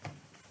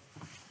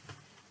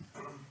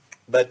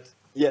 But,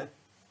 yeah,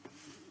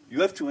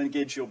 you have to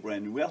engage your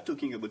brain. We are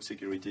talking about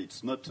security.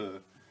 It's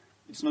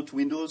not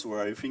Windows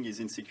where everything is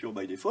insecure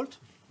by default.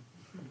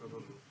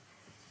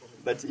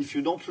 But if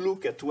you don't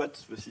look at what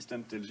the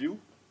system tells you,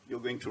 you're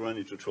going to run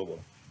into trouble.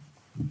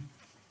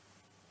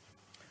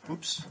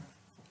 Oops.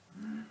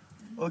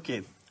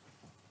 Okay.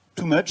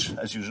 Too much,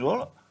 as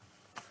usual.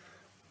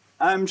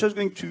 I'm just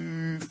going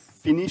to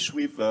finish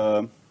with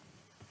a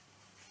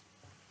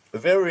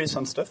very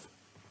recent stuff,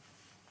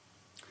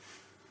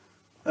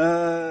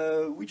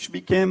 which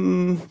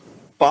became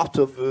part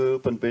of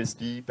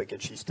OpenBSD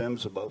package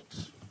systems about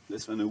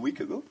less than a week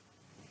ago,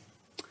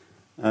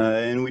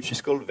 and which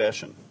is called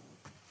version.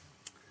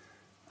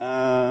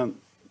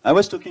 I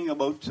was talking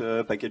about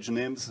package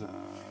names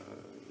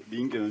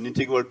being an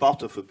integral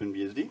part of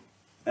OpenBSD,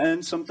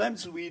 and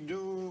sometimes we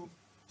do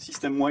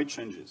system-wide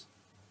changes.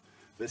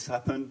 This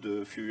happened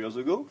a few years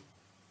ago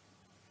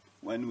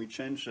when we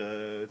changed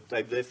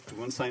type def to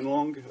one sign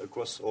long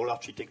across all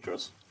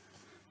architectures.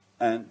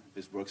 And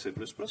this works C++.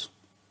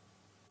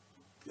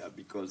 Yeah,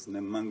 because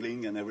name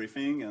mangling and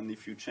everything, and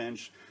if you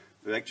change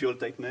the actual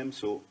type name,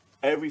 so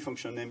every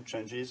function name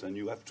changes, and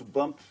you have to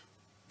bump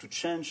to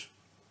change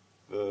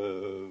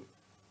the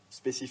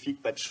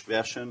specific patch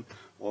version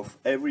of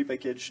every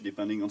package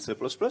depending on C++.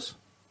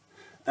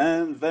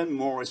 And then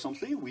more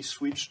recently, we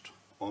switched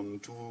on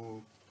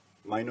to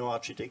minor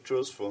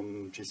architectures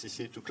from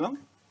GCC to Clang.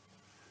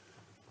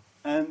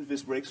 And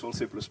this breaks all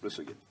C++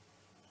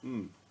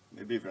 again.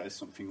 Maybe there is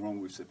something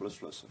wrong with C++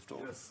 after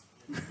all. Yes.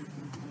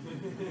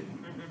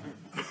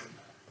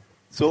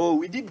 So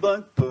we did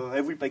bump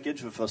every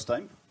package the first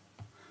time.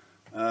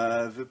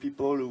 The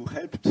people who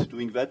helped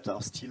doing that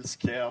are still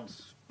scared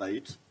by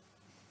it.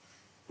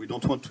 We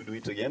don't want to do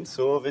it again.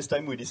 So this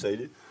time we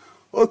decided,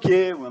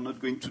 okay, we're not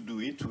going to do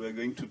it. We're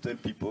going to tell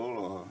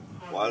people,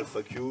 well,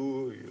 fuck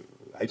you,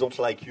 I don't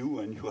like you,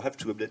 and you have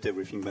to update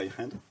everything by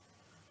hand.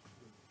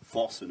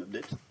 Force an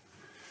update.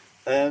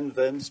 And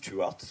then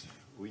Stuart,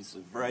 who is a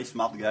very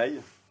smart guy,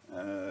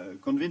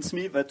 convinced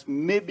me that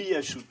maybe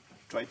I should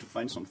try to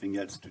find something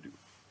else to do.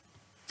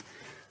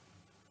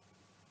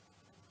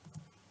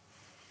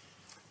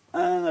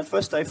 And at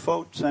first I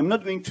thought, I'm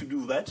not going to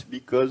do that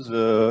because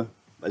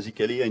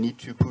basically I need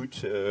to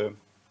put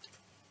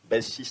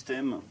base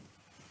system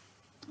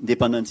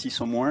dependency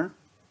somewhere.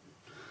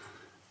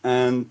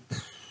 And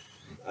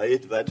I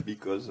hate that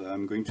because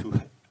I'm going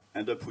to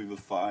end up with a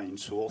file in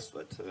source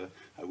that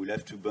I will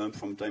have to bump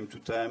from time to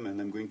time, and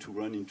I'm going to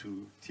run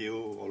into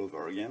TO all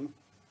over again,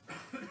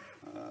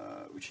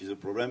 which is a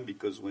problem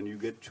because when you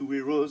get two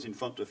heroes in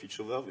front of each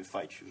other, they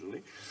fight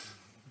usually.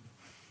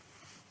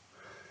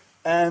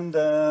 And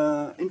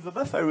in the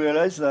buff, I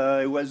realized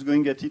I was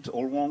going at it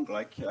all wrong.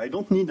 Like, I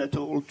don't need at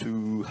all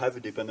to have a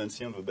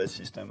dependency on the base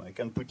system. I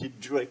can put it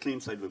directly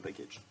inside the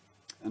package.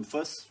 And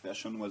first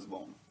version was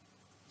born.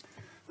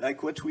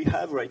 Like what we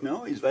have right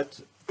now is that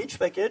each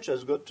package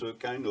has got a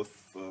kind of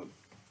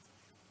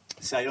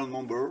serial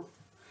number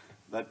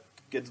that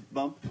gets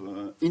bumped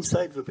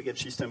inside the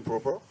package system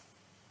proper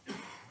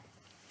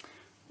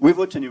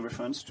without any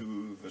reference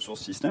to the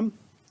source system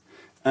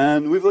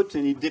and without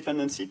any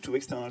dependency to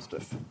external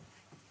stuff.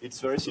 It's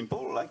very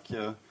simple, like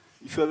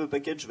if you have a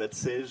package that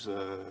says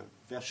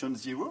version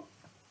 0,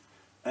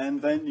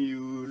 and then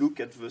you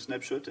look at the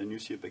snapshot and you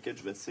see a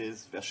package that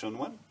says version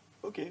 1,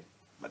 okay,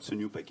 that's a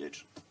new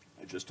package.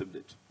 I just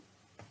update.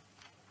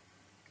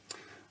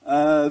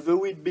 The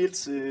way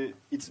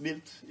it's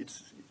built,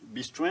 it's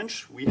be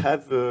strange. We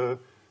have a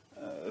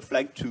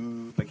flag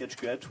to package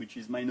create, which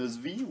is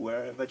 -v,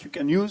 where that you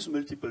can use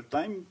multiple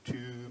times to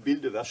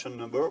build a version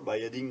number by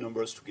adding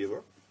numbers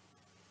together.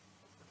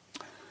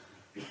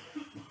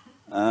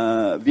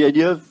 The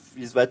idea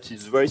is that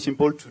it's very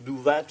simple to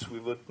do that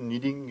without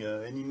needing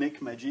any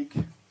make magic,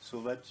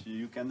 so that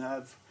you can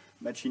have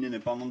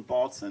machine-independent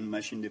parts and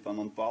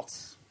machine-dependent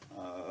parts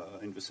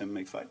in the same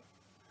makefile.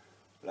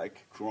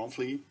 Like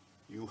currently,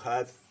 you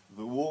have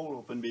the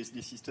whole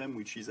OpenBSD system,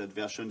 which is at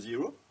version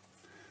 0.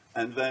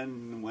 And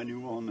then when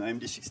you're on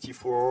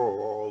AMD64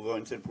 or other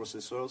Intel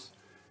processors,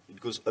 it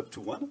goes up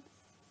to 1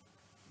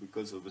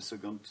 because of the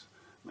second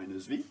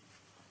 -v.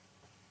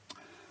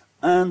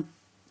 And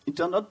it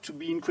turned out to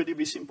be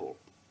incredibly simple.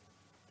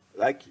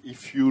 Like,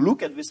 if you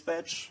look at this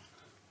patch,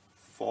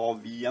 for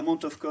the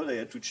amount of code I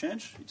had to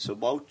change, it's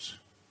about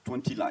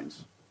 20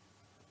 lines,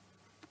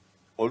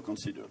 all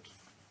considered.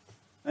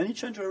 And it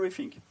changed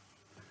everything.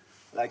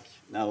 Like,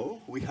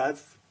 now we have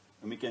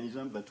a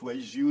mechanism that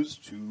was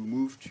used to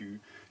move to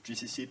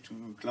GCC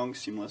to Clang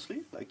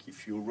seamlessly. Like,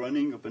 if you're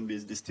running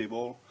OpenBSD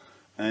stable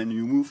and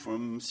you move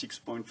from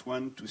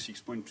 6.1 to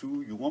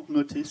 6.2, you won't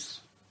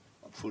notice,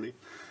 hopefully,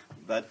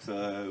 that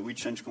we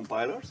change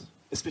compilers,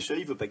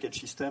 especially the package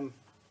system.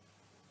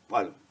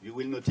 Well, you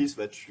will notice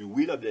that you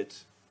will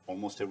update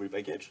almost every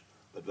package,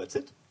 but that's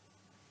it.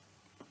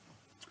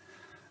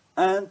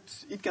 And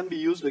it can be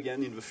used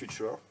again in the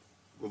future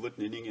without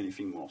needing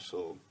anything more.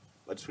 So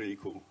that's really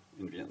cool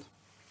in the end.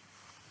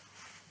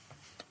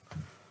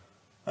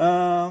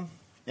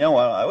 Yeah,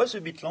 well, I was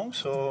a bit long,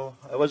 so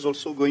I was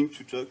also going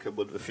to talk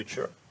about the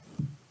future.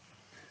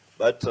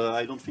 But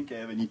I don't think I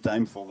have any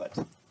time for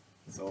that.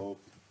 So,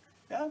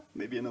 yeah,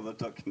 maybe another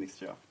talk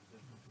next year.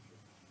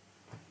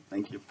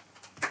 Thank you.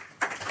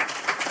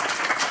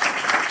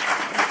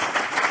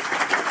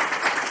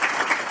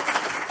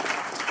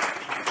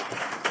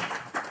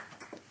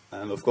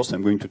 And of course,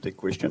 I'm going to take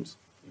questions,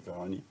 if there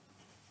are any.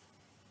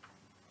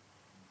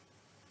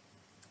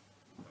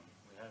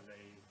 We have a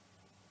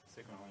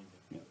second one.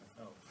 Yeah.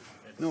 Oh,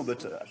 No,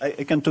 but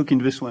I can talk in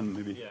this one,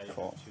 maybe, yeah,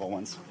 for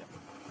once.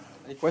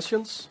 Yeah. Any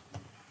questions?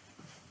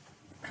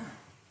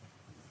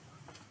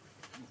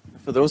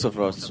 For those of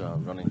us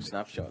running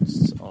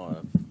snapshots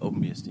on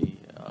OpenBSD,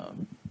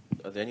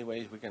 are there any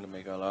ways we can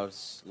make our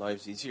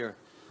lives easier?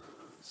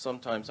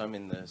 Sometimes I'm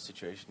in the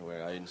situation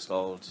where I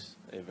installed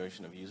a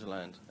version of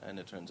userland, and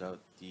it turns out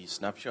the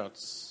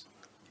snapshots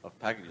of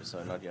packages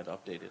are not yet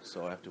updated,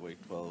 so I have to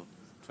wait 12,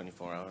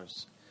 24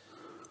 hours.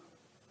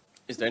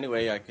 Is there any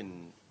way I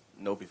can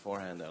know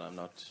beforehand that I'm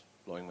not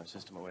blowing my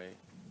system away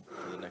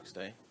for the next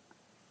day?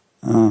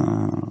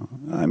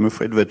 I'm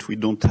afraid that we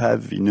don't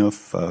have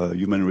enough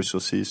human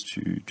resources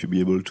to be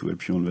able to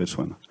help you on this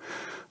one.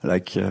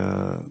 Like,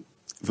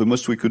 the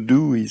most we could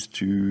do is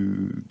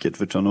to get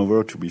the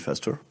turnover to be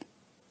faster,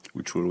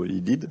 which we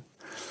already did.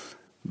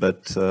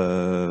 But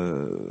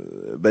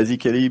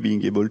basically,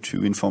 being able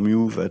to inform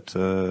you that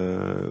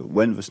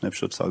when the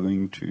snapshots are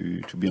going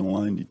to be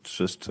online, it's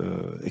just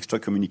extra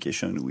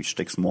communication, which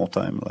takes more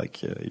time.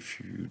 Like if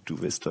you do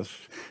this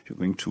stuff, you're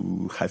going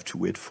to have to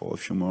wait for a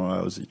few more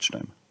hours each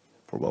time,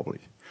 probably.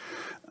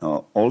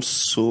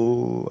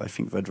 Also, I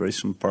think that there is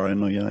some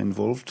paranoia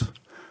involved.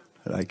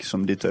 Like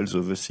some details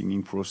of the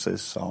signing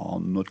process are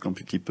not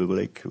completely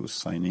public, who's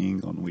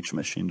signing, on which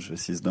machines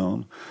this is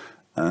done.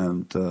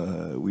 And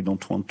we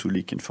don't want to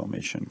leak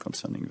information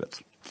concerning that.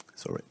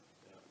 Sorry.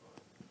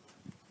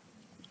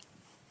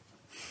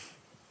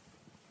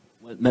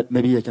 Well,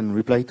 maybe I can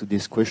reply to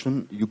this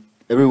question.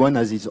 Everyone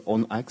has his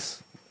own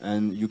axe,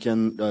 and you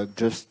can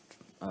just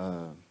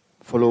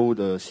follow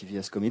the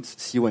CVS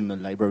commits, see when the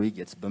library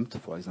gets bumped,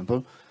 for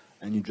example,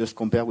 and you just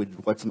compare with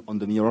what's on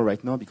the mirror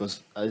right now,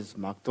 because as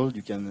Marc told,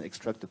 you can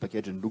extract the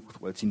package and look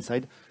what's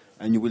inside,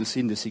 and you will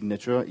see in the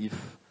signature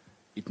if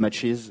it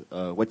matches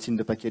what's in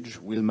the package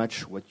will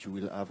match what you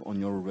will have on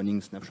your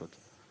running snapshot.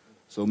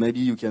 So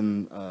maybe you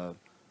can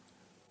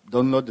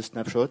download the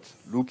snapshot,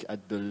 look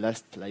at the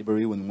last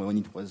library when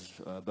it was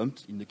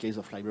bumped. In the case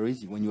of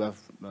libraries, when you have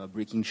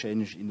breaking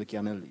change in the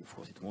kernel, of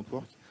course it won't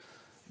work.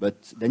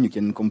 But then you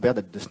can compare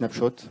that the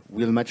snapshot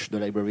will match the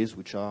libraries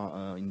which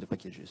are in the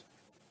packages.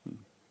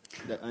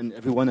 And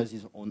everyone has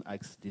his own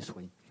axe this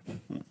way.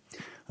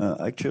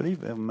 Actually,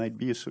 there might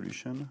be a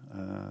solution,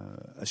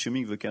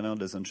 assuming the kernel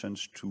doesn't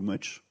change too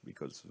much,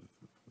 because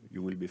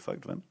you will be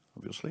fucked then,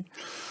 obviously.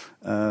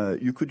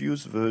 You could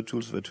use the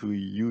tools that we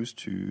use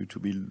to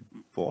build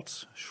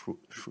ports,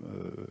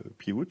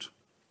 proot,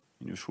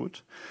 in a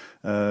shroot.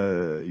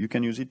 You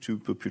can use it to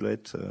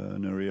populate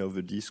an area of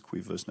the disk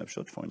with a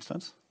snapshot, for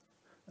instance.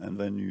 And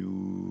then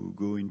you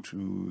go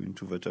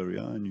into that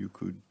area, and you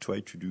could try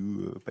to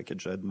do a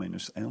package add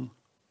 -n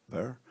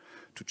there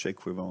to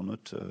check whether or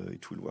not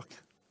it will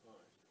work.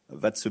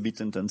 That's a bit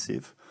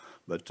intensive,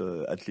 but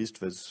at least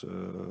there's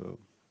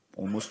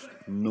almost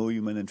no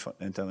human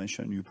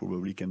intervention. You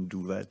probably can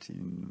do that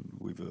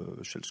with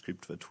a shell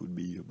script that would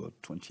be about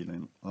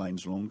 20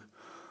 lines long,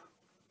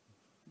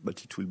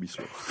 but it will be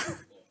slow.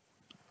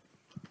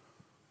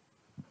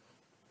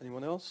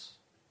 Anyone else?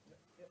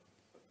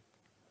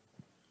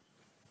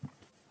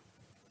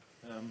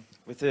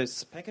 With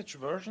these package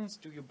versions,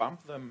 do you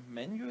bump them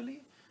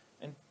manually?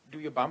 And do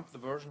you bump the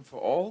version for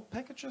all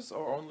packages,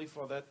 or only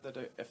for that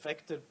are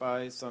affected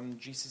by some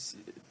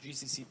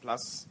GCC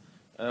plus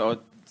or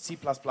C++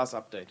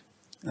 update?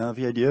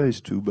 The idea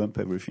is to bump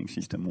everything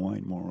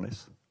system-wide, more or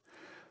less.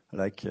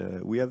 Like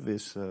we have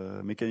this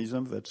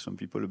mechanism that some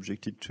people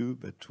objected to,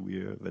 but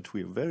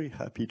we are very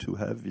happy to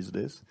have these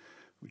days,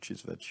 which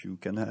is that you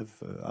can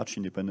have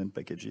arch-independent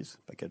packages,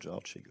 package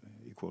arch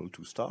equal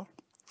to star.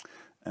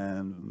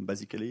 And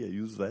basically, I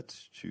use that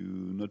to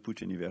not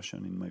put any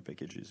version in my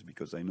packages,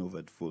 because I know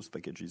that those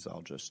packages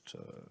are just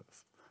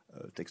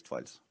text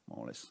files,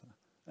 more or less,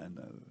 and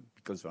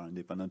because they are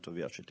independent of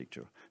the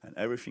architecture, and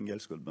everything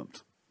else got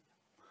bumped.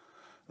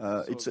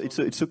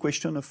 It's a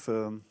question of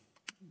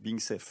being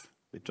safe,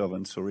 better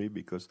than sorry,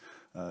 because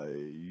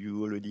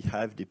you already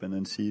have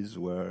dependencies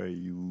where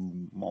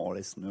you more or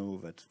less know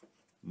that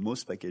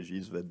most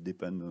packages that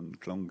depend on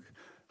Clang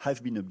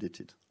have been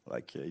updated.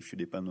 Like if you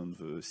depend on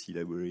the C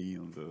library,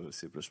 on the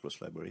C++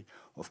 library,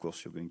 of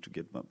course you're going to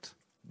get bumped.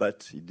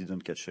 But it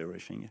didn't catch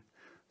everything.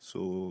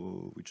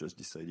 So we just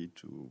decided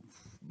to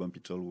bump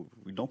it all.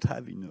 We don't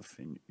have enough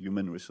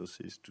human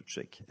resources to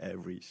check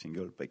every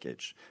single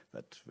package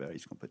that there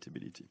is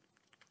compatibility.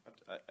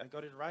 But I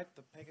got it right,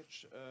 the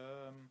package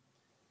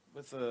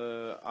with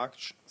the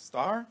arch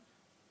star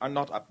are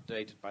not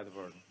updated by the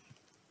version.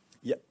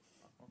 Yeah.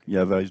 Okay.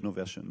 Yeah, there is no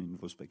version in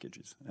those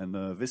packages.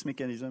 And this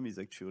mechanism is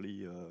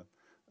actually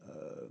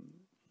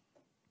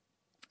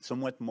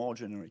somewhat more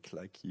generic.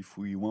 Like if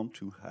we want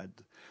to add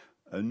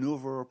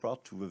another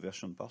part to the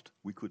version part,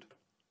 we could.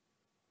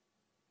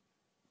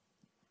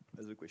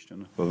 There's a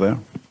question over there.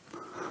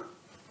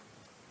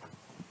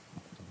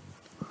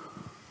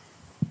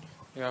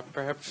 Yeah,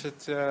 perhaps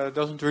it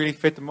doesn't really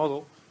fit the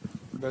model,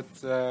 but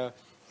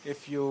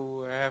if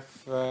you have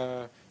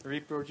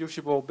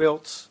reproducible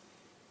builds,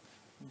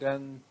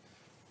 then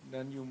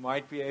you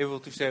might be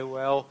able to say,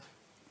 well,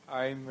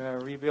 I'm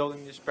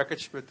rebuilding this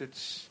package, but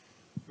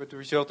the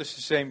result is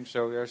the same,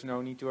 so there's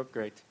no need to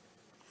upgrade.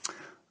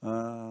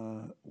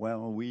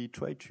 Well, we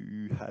try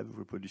to have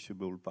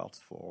reproducible parts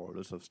for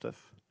lots of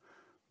stuff,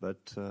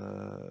 but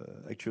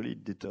actually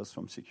it deters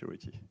from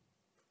security.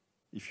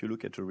 If you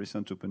look at a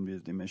recent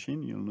OpenBSD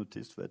machine, you'll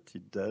notice that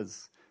it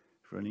does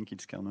running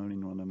its kernel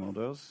in random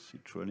orders.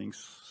 It running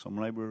some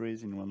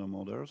libraries in random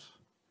orders,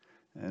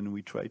 and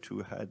we try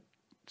to add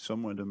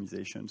some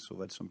randomization so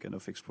that some kind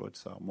of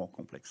exploits are more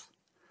complex.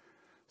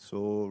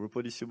 So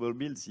reproducible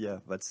builds, yeah,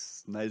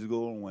 that's a nice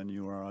goal when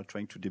you are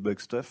trying to debug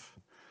stuff.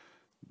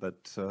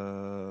 But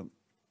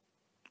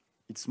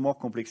it's more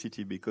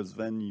complexity, because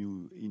then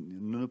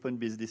in an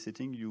OpenBSD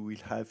setting, you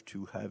will have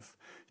to have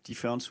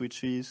different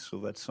switches, so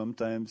that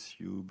sometimes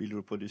you build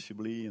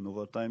reproducibly, and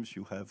other times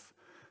you have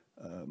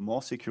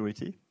more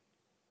security.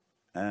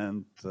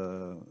 And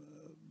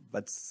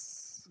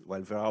that's,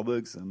 well, there are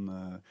bugs,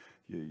 and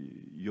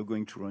you're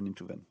going to run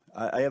into them.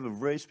 I have a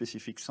very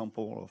specific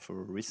sample of a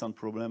recent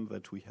problem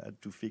that we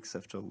had to fix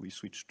after we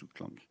switched to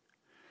Clang.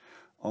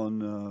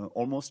 On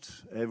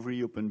almost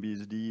every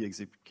OpenBSD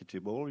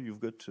executable, you've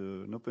got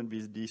an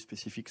OpenBSD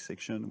specific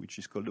section which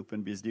is called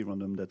OpenBSD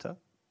random data,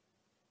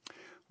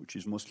 which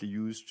is mostly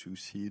used to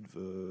seed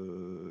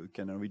the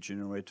canary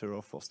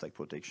generator for stack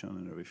protection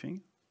and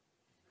everything.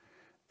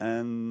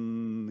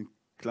 And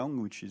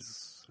Clang, which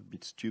is a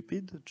bit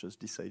stupid, just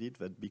decided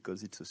that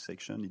because it's a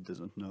section it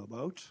doesn't know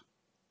about,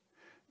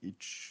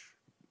 it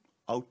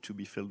ought to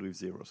be filled with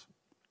zeros.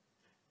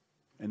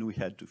 And we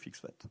had to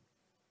fix that.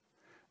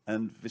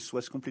 And this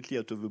was completely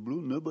out of the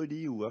blue.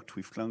 Nobody who worked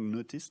with Clang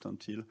noticed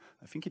until,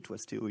 I think it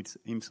was Theo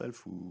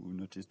himself who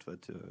noticed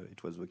that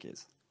it was the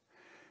case.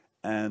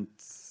 And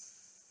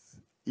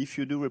if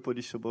you do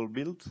reproducible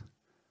build,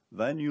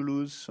 then you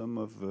lose some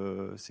of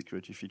the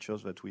security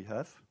features that we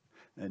have.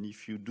 And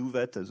if you do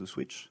that as a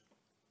switch,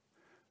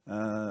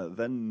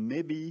 then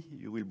maybe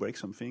you will break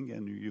something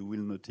and you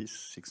will notice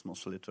 6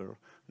 months later,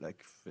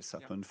 like this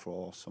happened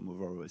for some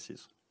of our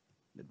OSs,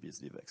 that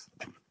BSD Vex.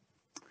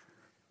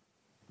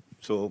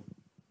 So,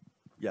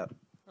 yeah.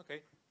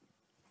 Okay.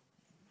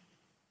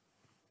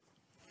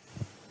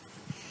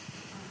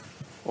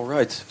 All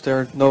right. If there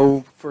are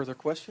no further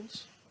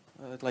questions,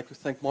 I'd like to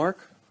thank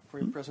Marc for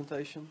your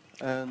presentation.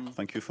 And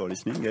thank you for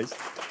listening, guys.